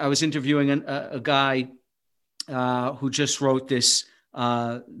was interviewing a guy who just wrote this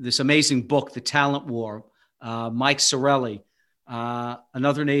amazing book, The Talent War, Mike Sorelli,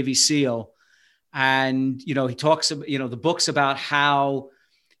 another Navy SEAL. And, he talks about, the book's about how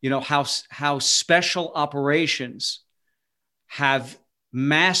special operations have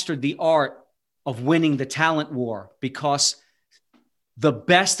mastered the art of winning the talent war, because the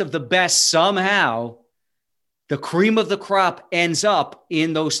best of the best, somehow the cream of the crop ends up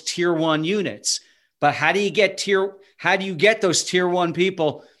in those tier 1 units. But how do you get those tier 1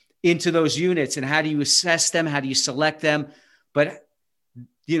 people into those units, and how do you assess them? How do you select them? But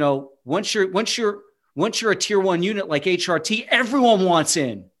once you're a tier 1 unit like HRT, everyone wants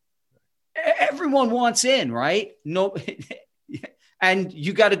in. Everyone wants in, right? No, and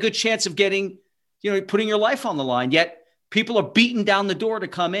you got a good chance of getting, putting your life on the line. Yet people are beating down the door to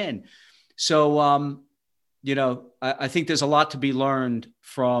come in. So, I think there's a lot to be learned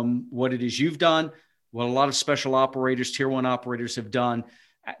from what it is you've done, what a lot of special operators, tier 1 operators have done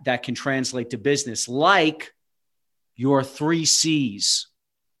that can translate to business, like your 3 C's.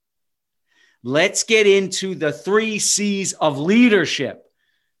 Let's get into the 3 C's of leadership.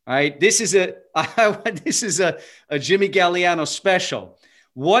 All right. This is a Jimmy Gagliano special.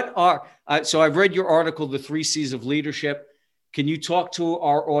 So I've read your article, The 3 C's of Leadership. Can you talk to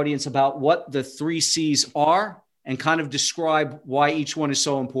our audience about what the 3 C's are and kind of describe why each one is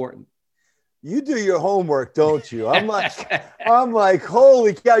so important? You do your homework, don't you? I'm like,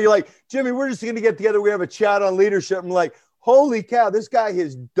 holy cow. You're like, Jimmy, we're just going to get together. We have a chat on leadership. I'm like, holy cow, this guy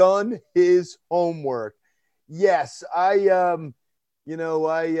has done his homework. Yes. I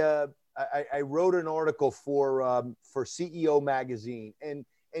wrote an article for CEO magazine, and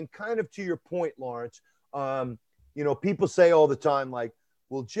kind of to your point, Lawrence, people say all the time, like,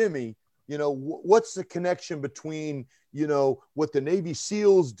 well, Jimmy, what's the connection between, what the Navy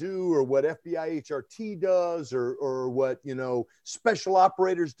SEALs do, or what FBI HRT does, or what, special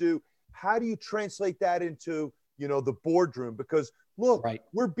operators do? How do you translate that into, the boardroom? Because look, right,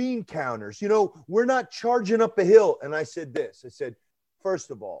 we're bean counters, we're not charging up a hill. And I said,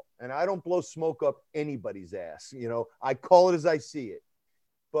 first of all, and I don't blow smoke up anybody's ass, I call it as I see it,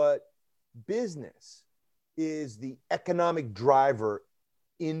 but business is the economic driver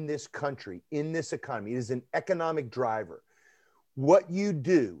in this country, in this economy. It is an economic driver. What you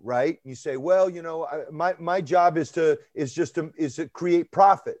do, right? You say, well, my job is to create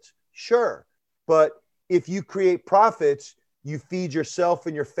profits. Sure. But if you create profits, you feed yourself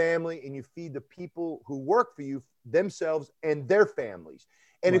and your family, and you feed the people who work for you, themselves and their families.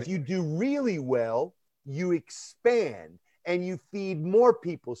 And right, if you do really well, you expand and you feed more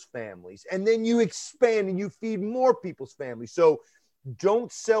people's families, and then you expand and you feed more people's families. So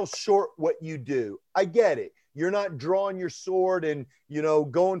don't sell short what you do. I get it. You're not drawing your sword and,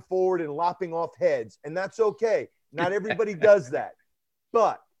 going forward and lopping off heads, and that's okay. Not everybody does that.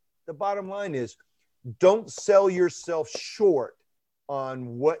 But the bottom line is, don't sell yourself short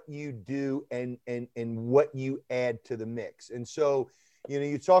on what you do and what you add to the mix. And so,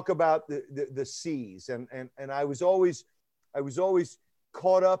 you talk about the C's, and I was always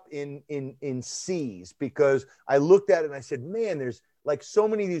caught up in C's, because I looked at it and I said, man, there's like so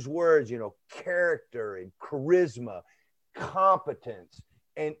many of these words, character and charisma, competence,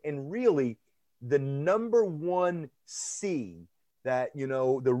 and really the number 1 C that,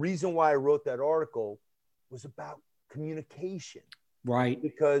 the reason why I wrote that article was about communication. Right.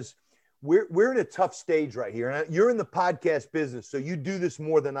 Because we're in a tough stage right here. And you're in the podcast business, so you do this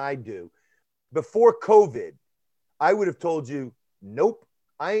more than I do. Before COVID, I would have told you, nope,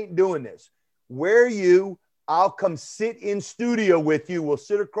 I ain't doing this. Where are you? I'll come sit in studio with you. We'll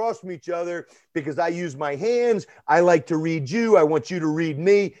sit across from each other, because I use my hands. I like to read you. I want you to read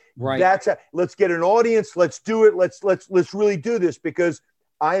me. Right. Let's get an audience. Let's do it. Let's really do this, because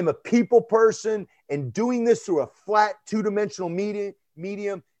I am a people person, and doing this through a flat 2-dimensional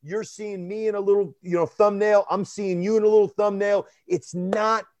medium. You're seeing me in a little, thumbnail. I'm seeing you in a little thumbnail. It's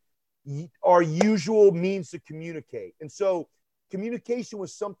not our usual means to communicate. And so communication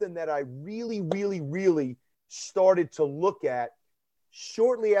was something that I really, really, really started to look at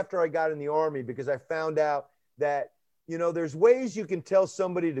shortly after I got in the Army, because I found out that, you know, there's ways you can tell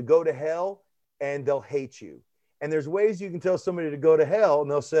somebody to go to hell and they'll hate you. And there's ways you can tell somebody to go to hell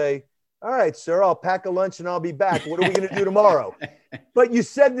and they'll say, all right, sir, I'll pack a lunch and I'll be back. What are we going to do tomorrow? But you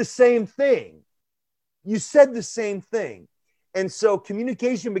said the same thing. You said the same thing. And so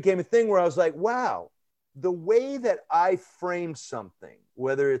communication became a thing where I was like, wow, the way that I frame something,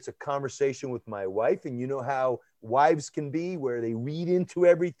 whether it's a conversation with my wife, and you know how wives can be, where they read into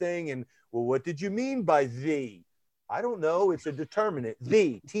everything and, well, what did you mean by the? I don't know. It's a determinant.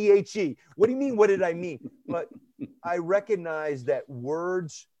 The, T-H-E. What do you mean? What did I mean? But I recognize that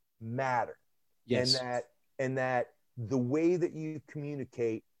words matter. Yes. And that the way that you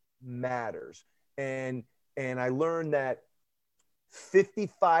communicate matters. And I learned that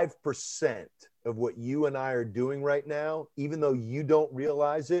 55% of what you and I are doing right now, even though you don't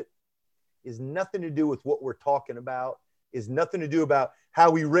realize it, is nothing to do with what we're talking about, is nothing to do about how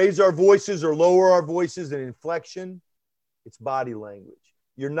we raise our voices or lower our voices and inflection. It's body language.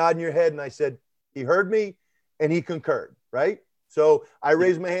 You're nodding your head, and I said, he heard me, and he concurred, right? So I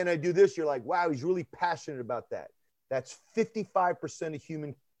raise my hand, I do this. You're like, wow, he's really passionate about that. That's 55% of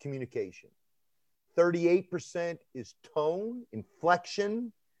human communication. 38% is tone,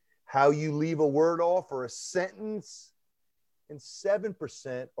 inflection, how you leave a word off or a sentence. And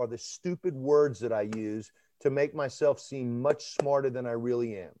 7% are the stupid words that I use to make myself seem much smarter than I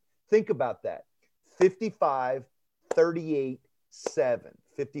really am. Think about that. 55, 38, 7.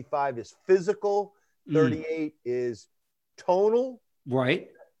 55 is physical. 38 is tonal. Right.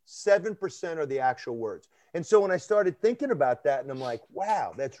 7% are the actual words. And so when I started thinking about that, and I'm like,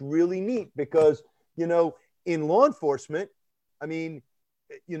 wow, that's really neat, because, you know, in law enforcement, I mean,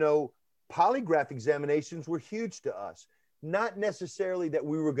 you know, polygraph examinations were huge to us. Not necessarily that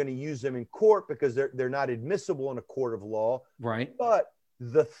we were going to use them in court, because they're not admissible in a court of law. Right. But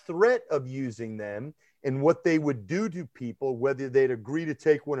the threat of using them and what they would do to people, whether they'd agree to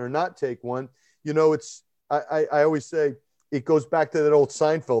take one or not take one, you know, it's, I always say it goes back to that old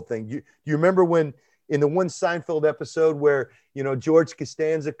Seinfeld thing. You remember when in the one Seinfeld episode where, you know, George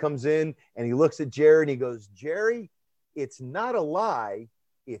Costanza comes in and he looks at Jerry and he goes, Jerry, it's not a lie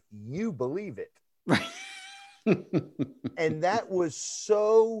if you believe it. Right. And that was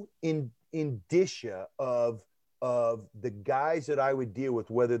so indicia of the guys that I would deal with,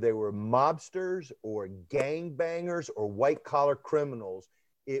 whether they were mobsters or gangbangers or white collar criminals.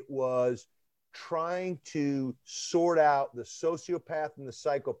 It was trying to sort out the sociopath and the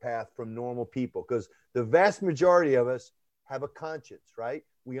psychopath from normal people, because the vast majority of us have a conscience, right?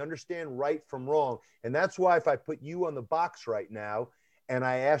 We understand right from wrong. And that's why if I put you on the box right now and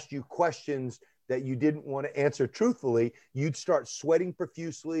I asked you questions that you didn't want to answer truthfully, you'd start sweating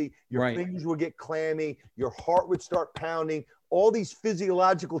profusely. Your fingers would get clammy. Your heart would start pounding. All these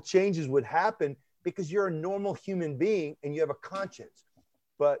physiological changes would happen because you're a normal human being and you have a conscience.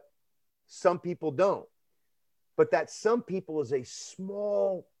 But some people don't. But that some people is a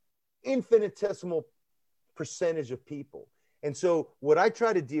small, infinitesimal percentage of people. And so what I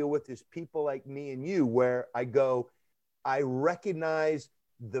try to deal with is people like me and you, where I go, I recognize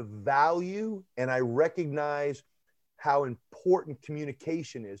the value and I recognize how important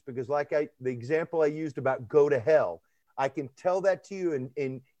communication is, because like the example I used about go to hell, I can tell that to you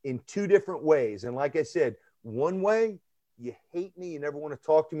in two different ways. And like I said, one way, you hate me, you never want to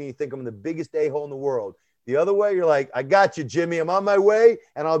talk to me, you think I'm the biggest a-hole in the world. The other way, you're like, I got you, Jimmy, I'm on my way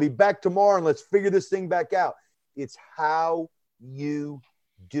and I'll be back tomorrow and let's figure this thing back out. It's how you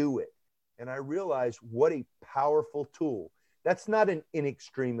do it. And I realized what a powerful tool. That's not an in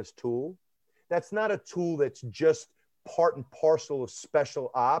extremis tool. That's not a tool that's just part and parcel of special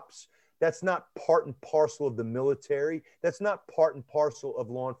ops. That's not part and parcel of the military. That's not part and parcel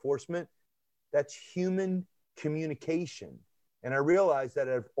of law enforcement. That's human communication. And I realized that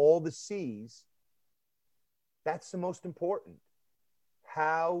out of all the C's, that's the most important.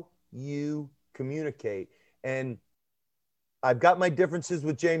 How you communicate. And I've got my differences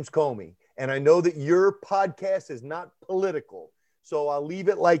with James Comey. And I know that your podcast is not political. So I'll leave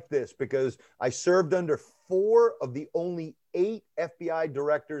it like this, because I served under 4 of the only 8 FBI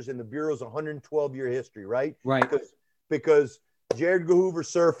directors in the Bureau's 112-year history, right? Right. Because Jared Hoover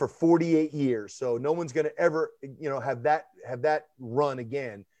served for 48 years. So no one's going to ever, you know, have that run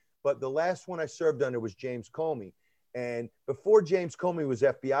again. But the last one I served under was James Comey. And before James Comey was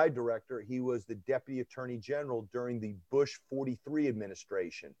FBI director, he was the Deputy Attorney General during the Bush 43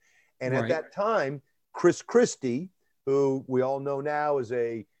 administration. And at that time, Chris Christie, who we all know now is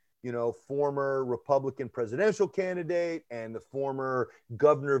a, you know, former Republican presidential candidate and the former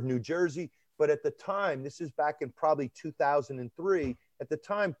governor of New Jersey. But at the time, this is back in probably 2003, at the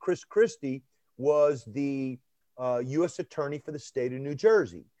time, Chris Christie was the U.S. attorney for the state of New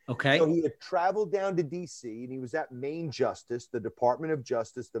Jersey. Okay. So he had traveled down to D.C. and he was at Main Justice, the Department of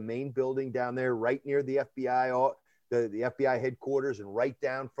Justice, the main building down there right near the FBI, the FBI headquarters, and right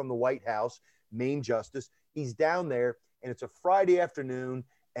down from the White House, Main Justice. He's down there, and it's a Friday afternoon,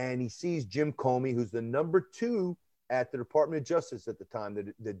 and he sees Jim Comey, who's the number 2 at the Department of Justice at the time,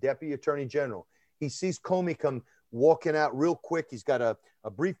 the Deputy Attorney General. He sees Comey come walking out real quick. He's got a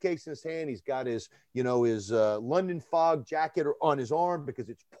briefcase in his hand. He's got his London fog jacket on his arm because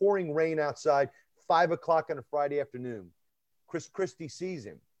it's pouring rain outside, 5 o'clock on a Friday afternoon. Chris Christie sees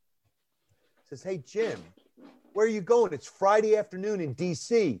him. Says, "Hey, Jim, where are you going? It's Friday afternoon in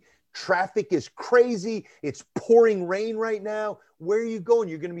D.C. Traffic is crazy. It's pouring rain right now. Where are you going?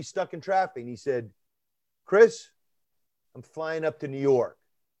 You're going to be stuck in traffic." And he said, "Chris, I'm flying up to New York."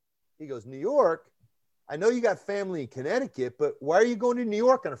 He goes, "New York? I know you got family in Connecticut, but why are you going to New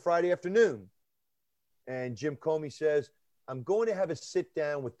York on a Friday afternoon?" And Jim Comey says, "I'm going to have a sit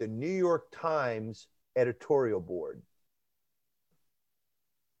down with the New York Times editorial board."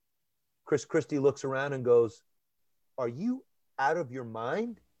 Chris Christie looks around and goes, "Are you out of your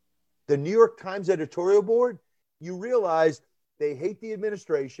mind? The New York Times editorial board?" You realize they hate the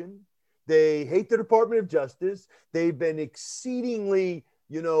administration. They hate the Department of Justice. They've been exceedingly,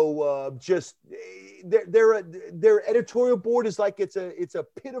 just their editorial board is like it's a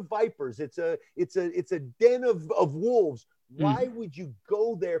pit of vipers. It's a den of wolves. Why would you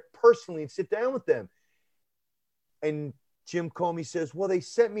go there personally and sit down with them? And Jim Comey says, "Well, they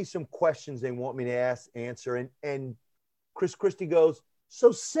sent me some questions they want me to answer." And Chris Christie goes,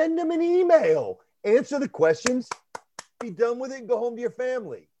 "So send them an email, answer the questions, be done with it, and go home to your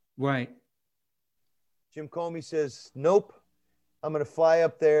family." Right. Jim Comey says, "Nope. I'm going to fly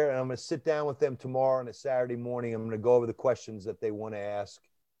up there and I'm going to sit down with them tomorrow on a Saturday morning. I'm going to go over the questions that they want to ask."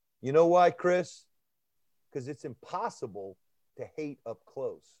 You know why, Chris? Because it's impossible to hate up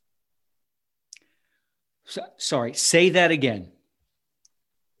close. Sorry, say that again.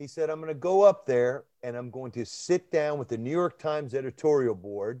 He said, "I'm going to go up there and I'm going to sit down with the New York Times editorial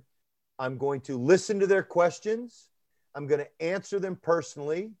board. I'm going to listen to their questions. I'm going to answer them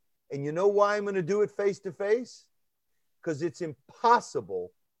personally. And you know why I'm going to do it face to face? Because it's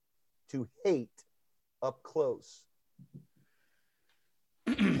impossible to hate up close."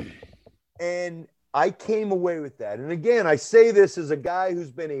 And I came away with that. And again, I say this as a guy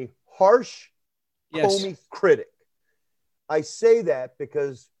who's been a harsh Comey critic. I say that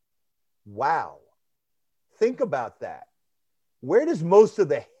because, wow, think about that. Where does most of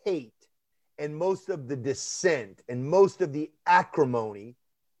the hate and most of the dissent and most of the acrimony,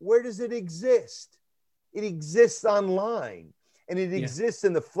 where does it exist? It exists online, and it exists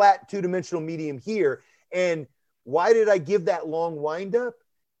in the flat two-dimensional medium here. And why did I give that long wind-up?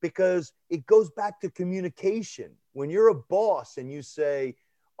 Because it goes back to communication. When you're a boss and you say,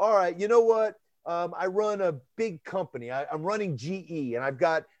 "All right, you know what? I run a big company. I'm running GE, and I've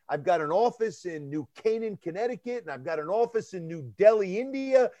got an office in New Canaan, Connecticut, and I've got an office in New Delhi,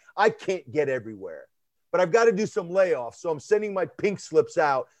 India. I can't get everywhere, but I've got to do some layoffs. So I'm sending my pink slips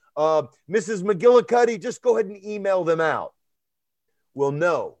out. Mrs. McGillicuddy, just go ahead and email them out." Well,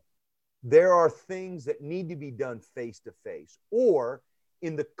 no, there are things that need to be done face to face, or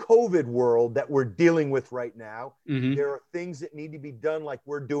in the COVID world that we're dealing with right now, there are things that need to be done like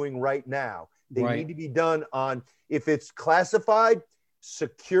we're doing right now. They need to be done on, if it's classified,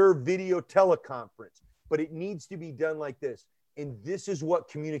 secure video teleconference, but it needs to be done like this. And this is what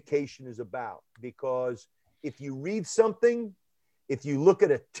communication is about, because if you read something, if you look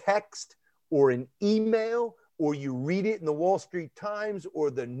at a text or an email, or you read it in the Wall Street Times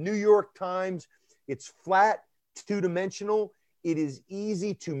or the New York Times, it's flat, two-dimensional. It is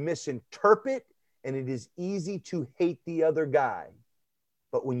easy to misinterpret, and it is easy to hate the other guy.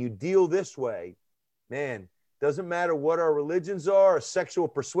 But when you deal this way, man, doesn't matter what our religions are, our sexual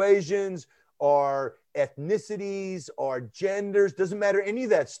persuasions, our ethnicities, our genders, doesn't matter any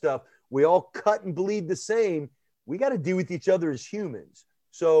of that stuff. We all cut and bleed the same. We got to deal with each other as humans.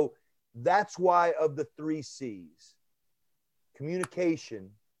 So that's why of the 3 C's,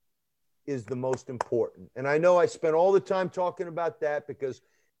 communication is the most important. And I know I spent all the time talking about that because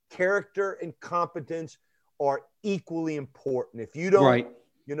character and competence are equally important. If you don't,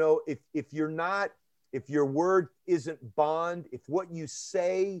 if you're not, if your word isn't bond, if what you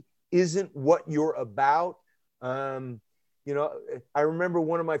say isn't what you're about, I remember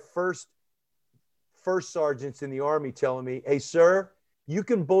one of my first sergeants in the Army telling me, "Hey, sir, you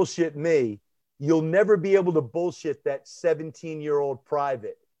can bullshit me. You'll never be able to bullshit that 17-year-old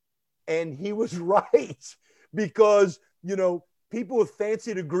private." And he was right, because, people with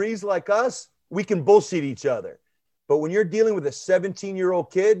fancy degrees like us, we can bullshit each other. But when you're dealing with a 17-year-old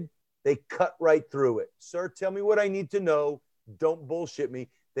kid, they cut right through it. Sir, tell me what I need to know. Don't bullshit me.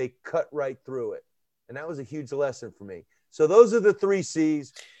 They cut right through it. And that was a huge lesson for me. So those are the 3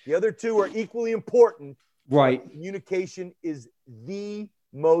 C's. The other 2 are equally important. Right. Communication is the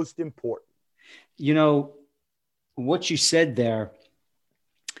most important. What you said there,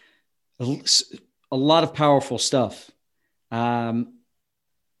 a lot of powerful stuff.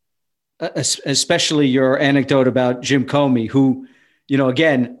 Especially your anecdote about Jim Comey, who,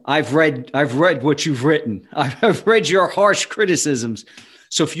 again, I've read what you've written. I've read your harsh criticisms.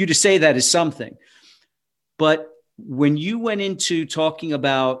 So for you to say that is something. But when you went into talking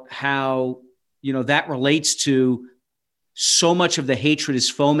about how, that relates to so much of the hatred is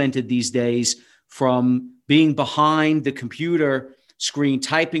fomented these days from being behind the computer screen,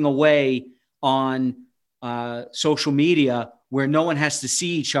 typing away on social media where no one has to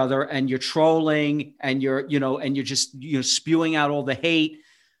see each other, and you're trolling and you're just, spewing out all the hate.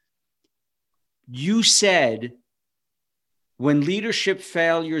 You said when leadership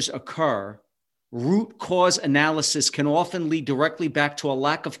failures occur, root cause analysis can often lead directly back to a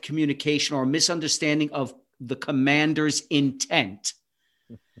lack of communication or a misunderstanding of the commander's intent.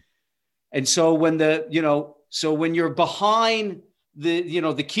 And so when when you're behind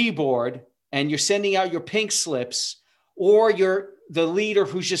the keyboard and you're sending out your pink slips, or you're the leader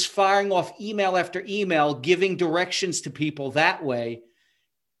who's just firing off email after email, giving directions to people that way,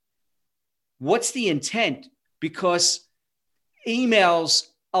 what's the intent? Because emails,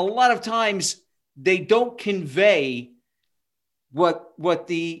 a lot of times, they don't convey what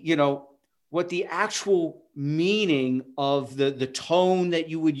the actual meaning of the tone that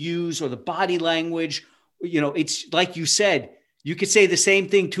you would use, or the body language. It's like you said, you could say the same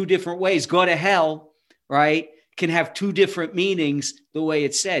thing 2 different ways. Go to hell, right? Can have 2 different meanings the way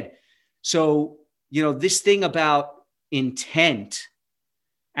it's said. So, this thing about intent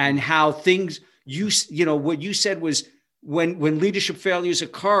and how things, what you said was when leadership failures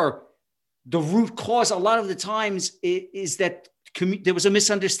occur, the root cause a lot of the times is that there was a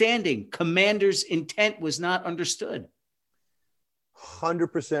misunderstanding. Commander's intent was not understood.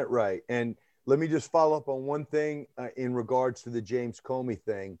 100% right. And let me just follow up on one thing in regards to the James Comey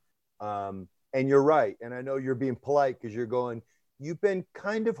thing. And you're right. And I know you're being polite because you're going, you've been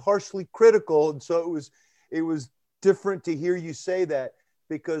kind of harshly critical. And so it was different to hear you say that,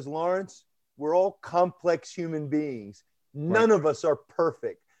 because, Lawrence, we're all complex human beings. None of us are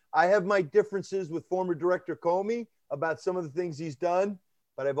perfect. I have my differences with former Director Comey about some of the things he's done,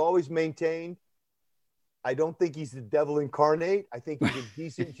 but I've always maintained I don't think he's the devil incarnate. I think he's a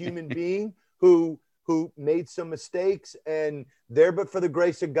decent human being who made some mistakes, and there but for the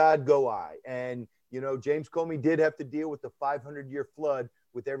grace of God go I. And, James Comey did have to deal with the 500-year flood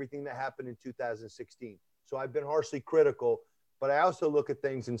with everything that happened in 2016. So I've been harshly critical, but I also look at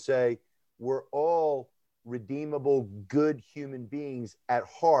things and say, we're all redeemable, good human beings at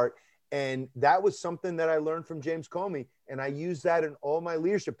heart. And that was something that I learned from James Comey. And I use that in all my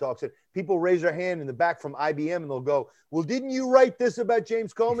leadership talks. And people raise their hand in the back from IBM and they'll go, well, didn't you write this about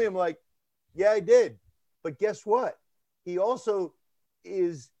James Comey? I'm like, yeah, I did. But guess what? He also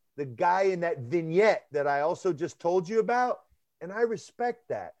is the guy in that vignette that I also just told you about. And I respect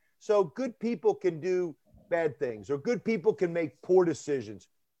that. So good people can do bad things, or good people can make poor decisions.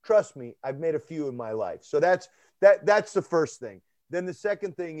 Trust me, I've made a few in my life. So that's the first thing. Then the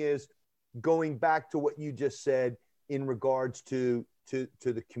second thing is going back to what you just said in regards to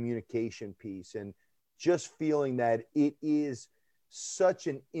the communication piece, and just feeling that it is such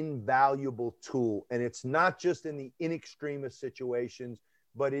an invaluable tool. And it's not just in the in extremis situations,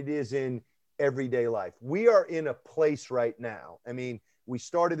 but it is in everyday life. We are in a place right now. I mean, we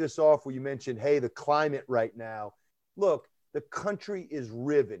started this off where you mentioned, hey, the climate right now. Look, the country is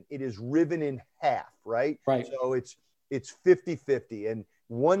riven. It is riven in half, right? Right. So it's 50-50. And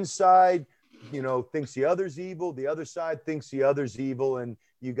one side, thinks the other's evil. The other side thinks the other's evil. And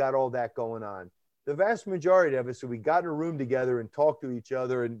you got all that going on. The vast majority of us, if we got in a room together and talked to each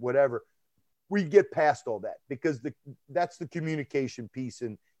other and whatever, we get past all that, because that's the communication piece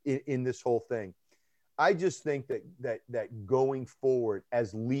in this whole thing. I just think that going forward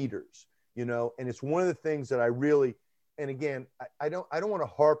as leaders, and it's one of the things that I really, and again, I don't want to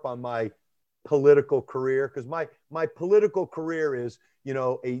harp on my political career, because my political career is,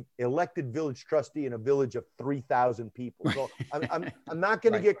 a elected village trustee in a village of 3,000 people. So I'm not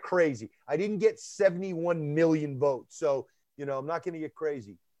going to get crazy. I didn't get 71 million votes. So, I'm not going to get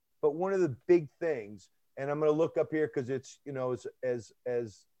crazy. But one of the big things, and I'm going to look up here because it's, as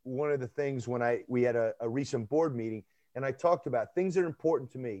one of the things when we had a recent board meeting, and I talked about things that are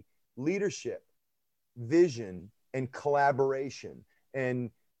important to me: leadership, vision, and collaboration. And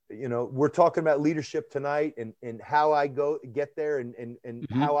we're talking about leadership tonight, and how I get there, and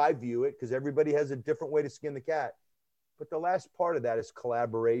how I view it, because everybody has a different way to skin the cat. But the last part of that is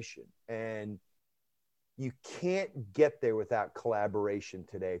collaboration. And you can't get there without collaboration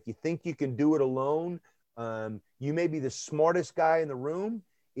today. If you think you can do it alone, you may be the smartest guy in the room.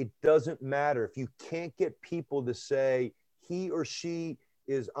 It doesn't matter. If you can't get people to say he or she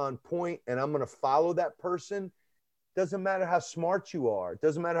is on point and I'm going to follow that person, doesn't matter how smart you are. It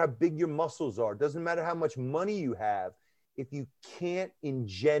doesn't matter how big your muscles are. It doesn't matter how much money you have. If you can't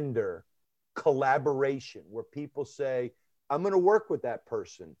engender collaboration where people say, I'm going to work with that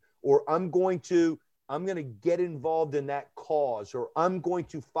person, or I'm going to get involved in that cause, or I'm going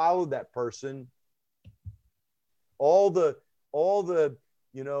to follow that person, all the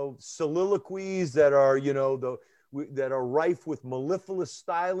soliloquies that are, that are rife with mellifluous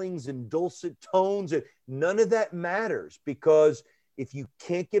stylings and dulcet tones, and none of that matters, because if you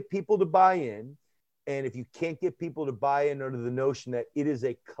can't get people to buy in, and if you can't get people to buy in under the notion that it is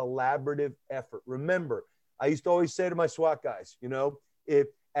a collaborative effort. Remember, I used to always say to my SWAT guys, if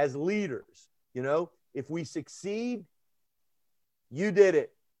as leaders, if we succeed, you did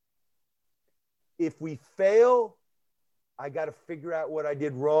it. If we fail, I got to figure out what I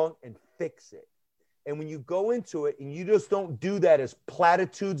did wrong and fix it. And when you go into it, and you just don't do that as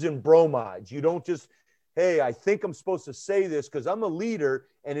platitudes and bromides, you don't just, hey, I think I'm supposed to say this because I'm a leader,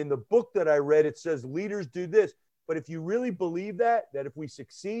 and in the book that I read, it says leaders do this. But if you really believe that if we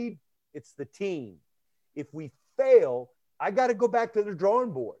succeed, it's the team. If we fail, I got to go back to the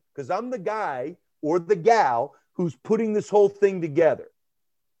drawing board, because I'm the guy or the gal who's putting this whole thing together.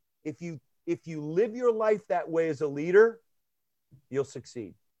 If you live your life that way as a leader, you'll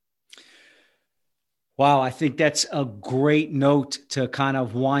succeed. Wow, I think that's a great note to kind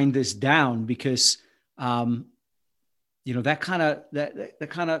of wind this down, because that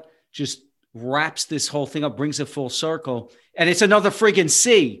kind of just wraps this whole thing up, brings it full circle. And it's another friggin'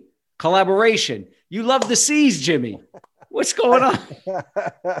 C, collaboration. You love the C's, Jimmy. What's going on?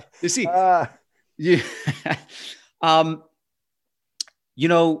 You see,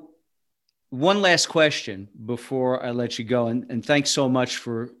 one last question before I let you go. And thanks so much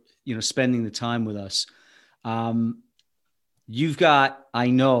for, spending the time with us. You've got, I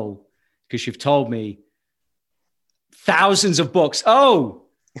know, because you've told me, thousands of books. Oh,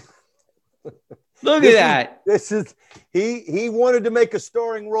 look at that. This is, he wanted to make a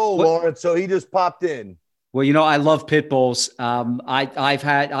starring role, Lawrence, so he just popped in. Well, I love pit bulls. I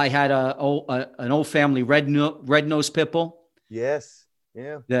had an old family red-nosed pit bull. Yes.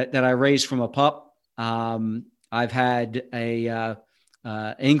 Yeah. That I raised from a pup. I've had a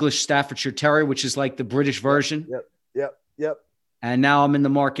English Staffordshire Terrier, which is like the British version. Yep. And now I'm in the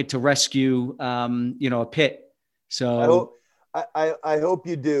market to rescue, a pit. So I hope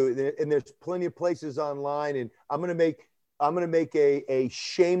you do. And there's plenty of places online. And I'm going to make a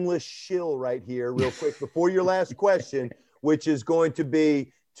shameless shill right here real quick before your last question, which is going to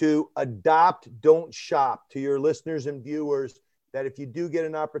be to adopt, don't shop, to your listeners and viewers, that if you do get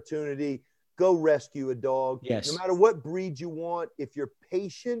an opportunity, go rescue a dog. Yes. No matter what breed you want, if you're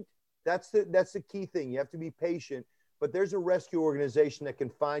patient, that's the key thing. You have to be patient. But there's a rescue organization that can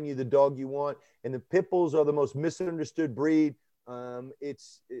find you the dog you want. And the pit bulls are the most misunderstood breed.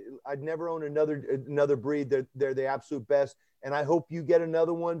 I'd never own another breed. They're the absolute best. And I hope you get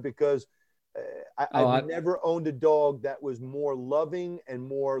another one, because I've never owned a dog that was more loving and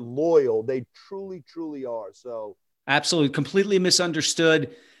more loyal. They truly, truly are. So absolutely, completely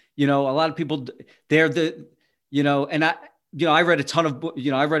misunderstood. A lot of people, they're and I read a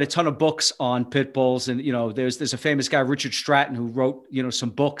ton of books on pit bulls, and there's a famous guy, Richard Stratton, who wrote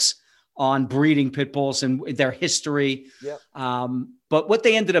some books on breeding pit bulls and their history. Yep. But what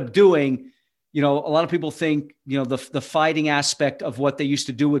they ended up doing, a lot of people think the fighting aspect of what they used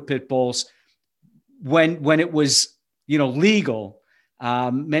to do with pit bulls when it was legal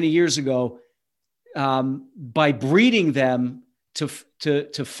many years ago, by breeding them to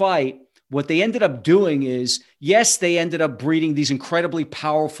fight. What they ended up doing is, yes, they ended up breeding these incredibly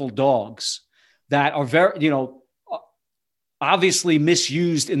powerful dogs that are very, obviously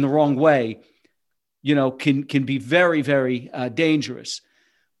misused in the wrong way, can be very, very dangerous.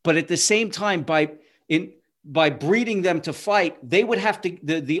 But at the same time, by breeding them to fight, they would have to,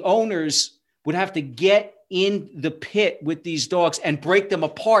 the owners would have to get in the pit with these dogs and break them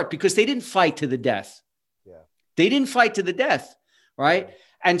apart, because they didn't fight to the death. Yeah. They didn't fight to the death. right?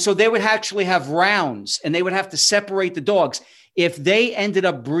 And so they would actually have rounds, and they would have to separate the dogs. If they ended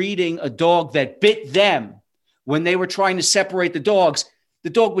up breeding a dog that bit them when they were trying to separate the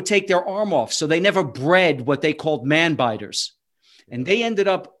dog would take their arm off. So they never bred what they called man biters. And they ended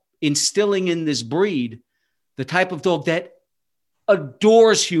up instilling in this breed the type of dog that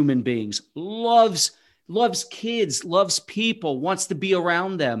adores human beings, loves kids, loves people, wants to be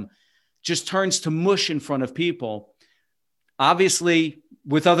around them, just turns to mush in front of people. Obviously,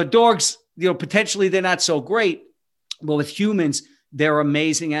 with other dogs, potentially they're not so great. But with humans, they're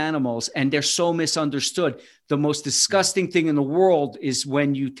amazing animals, and they're so misunderstood. The most disgusting thing in the world is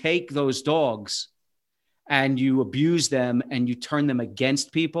when you take those dogs and you abuse them and you turn them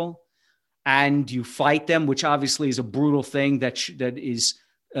against people and you fight them, which obviously is a brutal thing that is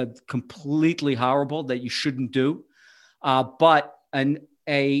completely horrible, that you shouldn't do. But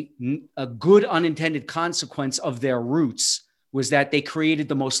a good unintended consequence of their roots was that they created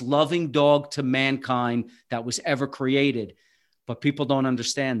the most loving dog to mankind that was ever created. But people don't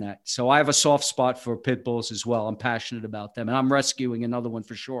understand that. So I have a soft spot for pit bulls as well. I'm passionate about them, and I'm rescuing another one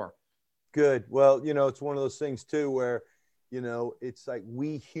for sure. Good. Well, it's one of those things too, where, it's like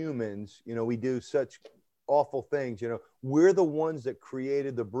we humans, we do such awful things. We're the ones that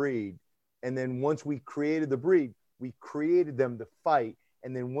created the breed. And then once we created the breed, we created them to fight.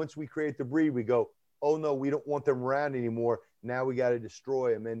 And then once we create the breed, we go, oh no, we don't want them around anymore. Now we got to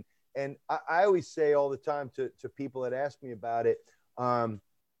destroy them. And I always say all the time to people that ask me about it,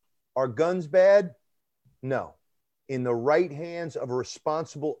 are guns bad? No. In the right hands of a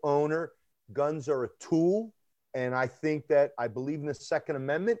responsible owner, guns are a tool. And I believe in the Second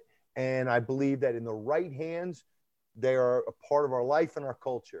Amendment, and I believe that in the right hands, they are a part of our life and our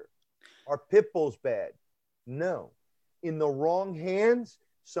culture. Are pit bulls bad? No. In the wrong hands,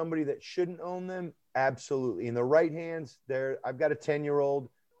 somebody that shouldn't own them, absolutely. In the right hands, I've got a 10-year-old.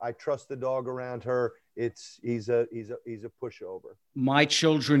 I trust the dog around her. He's a pushover. My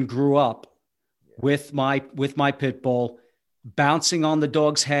children grew up with my pit bull, bouncing on the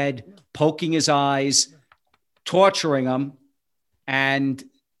dog's head, poking his eyes, torturing him, and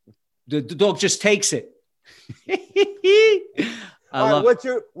the dog just takes it. All right,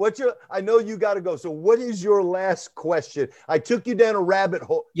 I know you got to go. So what is your last question? I took you down a rabbit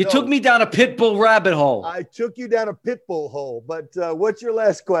hole. You took me down a pit bull rabbit hole. I took you down a pit bull hole, but what's your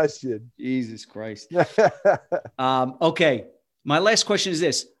last question? Jesus Christ. Okay. My last question is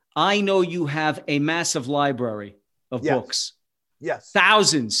this. I know you have a massive library of books. Yes.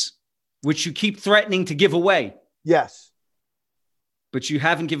 Thousands, which you keep threatening to give away. Yes. But you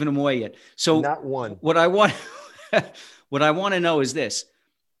haven't given them away yet. So not one. What I want to know is this.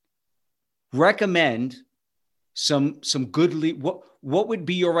 Recommend some good what would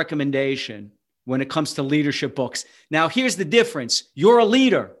be your recommendation when it comes to leadership books? Now, here's the difference. You're a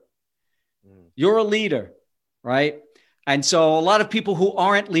leader. You're a leader, right? And so a lot of people who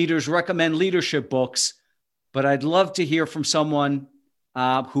aren't leaders recommend leadership books, but I'd love to hear from someone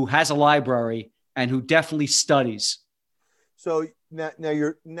who has a library and who definitely studies. So now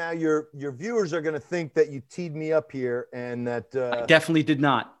your viewers are going to think that you teed me up here, and that I definitely did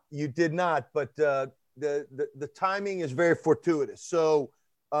not. You did not, but the timing is very fortuitous. So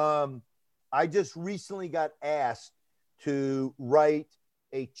I just recently got asked to write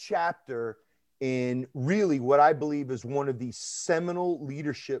a chapter in really what I believe is one of the seminal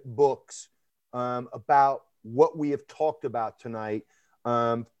leadership books about what we have talked about tonight,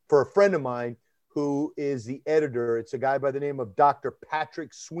 for a friend of mine who is the editor. It's a guy by the name of Dr.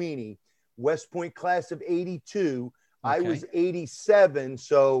 Patrick Sweeney, West Point class of 82. Okay. I was 87,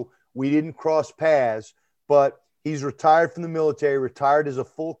 so we didn't cross paths, but he's retired from the military, retired as a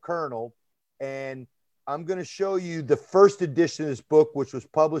full colonel. And I'm going to show you the first edition of this book, which was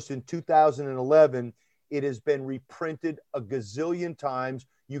published in 2011. It has been reprinted a gazillion times.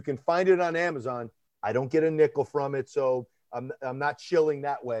 You can find it on Amazon. I don't get a nickel from it, so I'm not shilling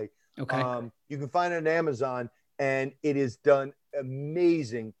that way. Okay. You can find it on Amazon, and it is done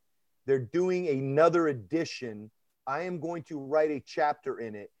amazing. They're doing another edition. I am going to write a chapter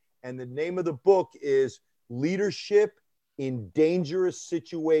in it, and the name of the book is Leadership in Dangerous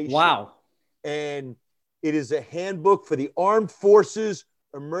Situations. Wow. And it is a handbook for the armed forces,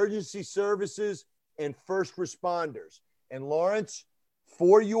 emergency services, and first responders. And Lawrence,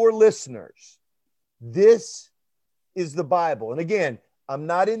 for your listeners, this is the Bible. And again, I'm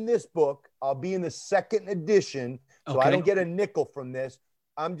not in this book. I'll be in the second edition, so okay. I don't get a nickel from this.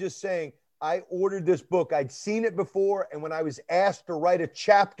 I'm just saying I ordered this book. I'd seen it before, and when I was asked to write a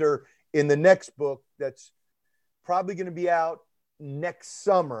chapter in the next book that's probably going to be out next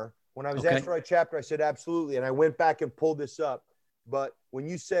summer, when I was asked to write a chapter, I said absolutely, and I went back and pulled this up. But when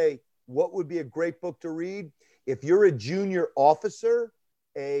you say what would be a great book to read, if you're a junior officer,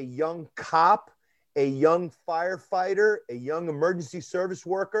 a young cop, a young firefighter, a young emergency service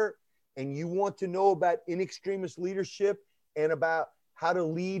worker, and you want to know about in extremis leadership and about how to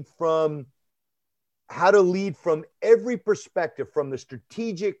lead from every perspective, from the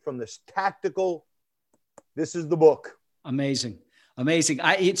strategic, from the tactical, this is the book. Amazing.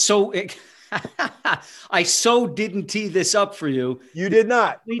 I so didn't tee this up for you. You did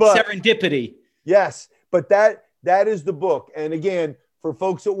not. But serendipity. Yes, but that is the book. And again, for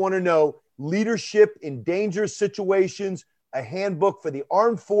folks that want to know, Leadership in Dangerous Situations, a handbook for the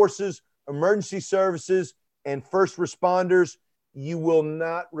armed forces, emergency services, and first responders. You will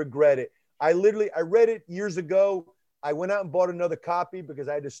not regret it. I read it years ago. I went out and bought another copy because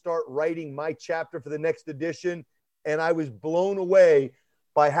I had to start writing my chapter for the next edition. And I was blown away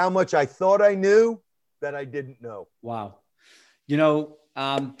by how much I thought I knew that I didn't know. Wow.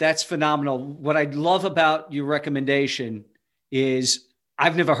 That's phenomenal. What I love about your recommendation is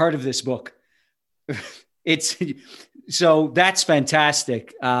I've never heard of this book. So that's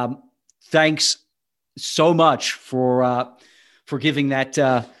fantastic. Thanks so much for giving that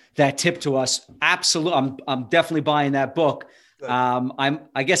tip to us. Absolutely. I'm definitely buying that book.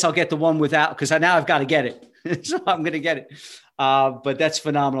 I guess I'll get the one without, because now I've got to get it. So I'm going to get it. But that's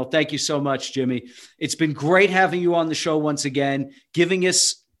phenomenal. Thank you so much, Jimmy. It's been great having you on the show once again, giving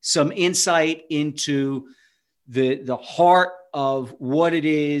us some insight into the heart of what it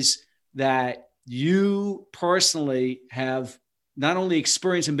is that you personally have not only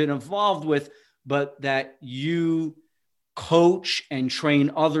experienced and been involved with, but that you coach and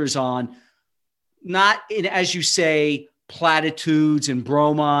train others on, not in, as you say, platitudes and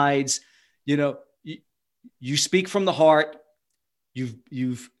bromides. You speak from the heart.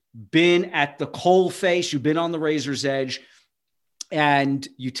 You've been at the coal face. You've been on the razor's edge, and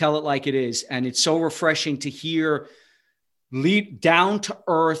you tell it like it is. And it's so refreshing to hear down to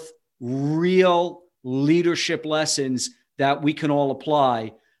earth, real leadership lessons that we can all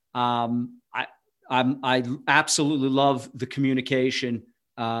apply. I absolutely love the communication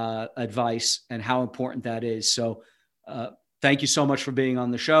advice and how important that is. So thank you so much for being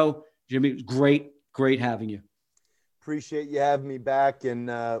on the show, Jimmy. It was great having you. Appreciate you having me back. And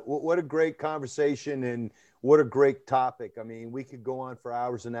what a great conversation and what a great topic. I mean, we could go on for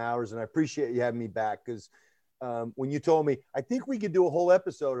hours and hours, and I appreciate you having me back, because when you told me, I think we could do a whole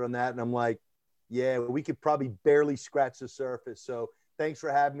episode on that. And I'm like, yeah, we could probably barely scratch the surface. So thanks for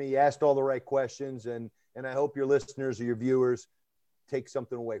having me. You asked all the right questions, and I hope your listeners or your viewers take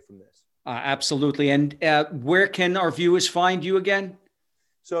something away from this. Absolutely. And where can our viewers find you again?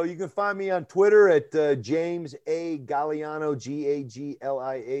 So you can find me on Twitter at James A. Gagliano,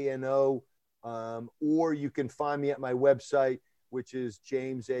 Gagliano, or you can find me at my website, which is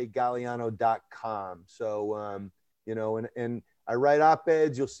jamesagalliano.com. So, and I write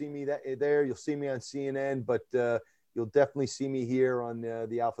op-eds. You'll see me there. You'll see me on CNN, but you'll definitely see me here on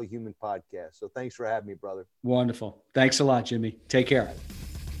the Alpha Human podcast. So thanks for having me, brother. Wonderful. Thanks a lot, Jimmy. Take care.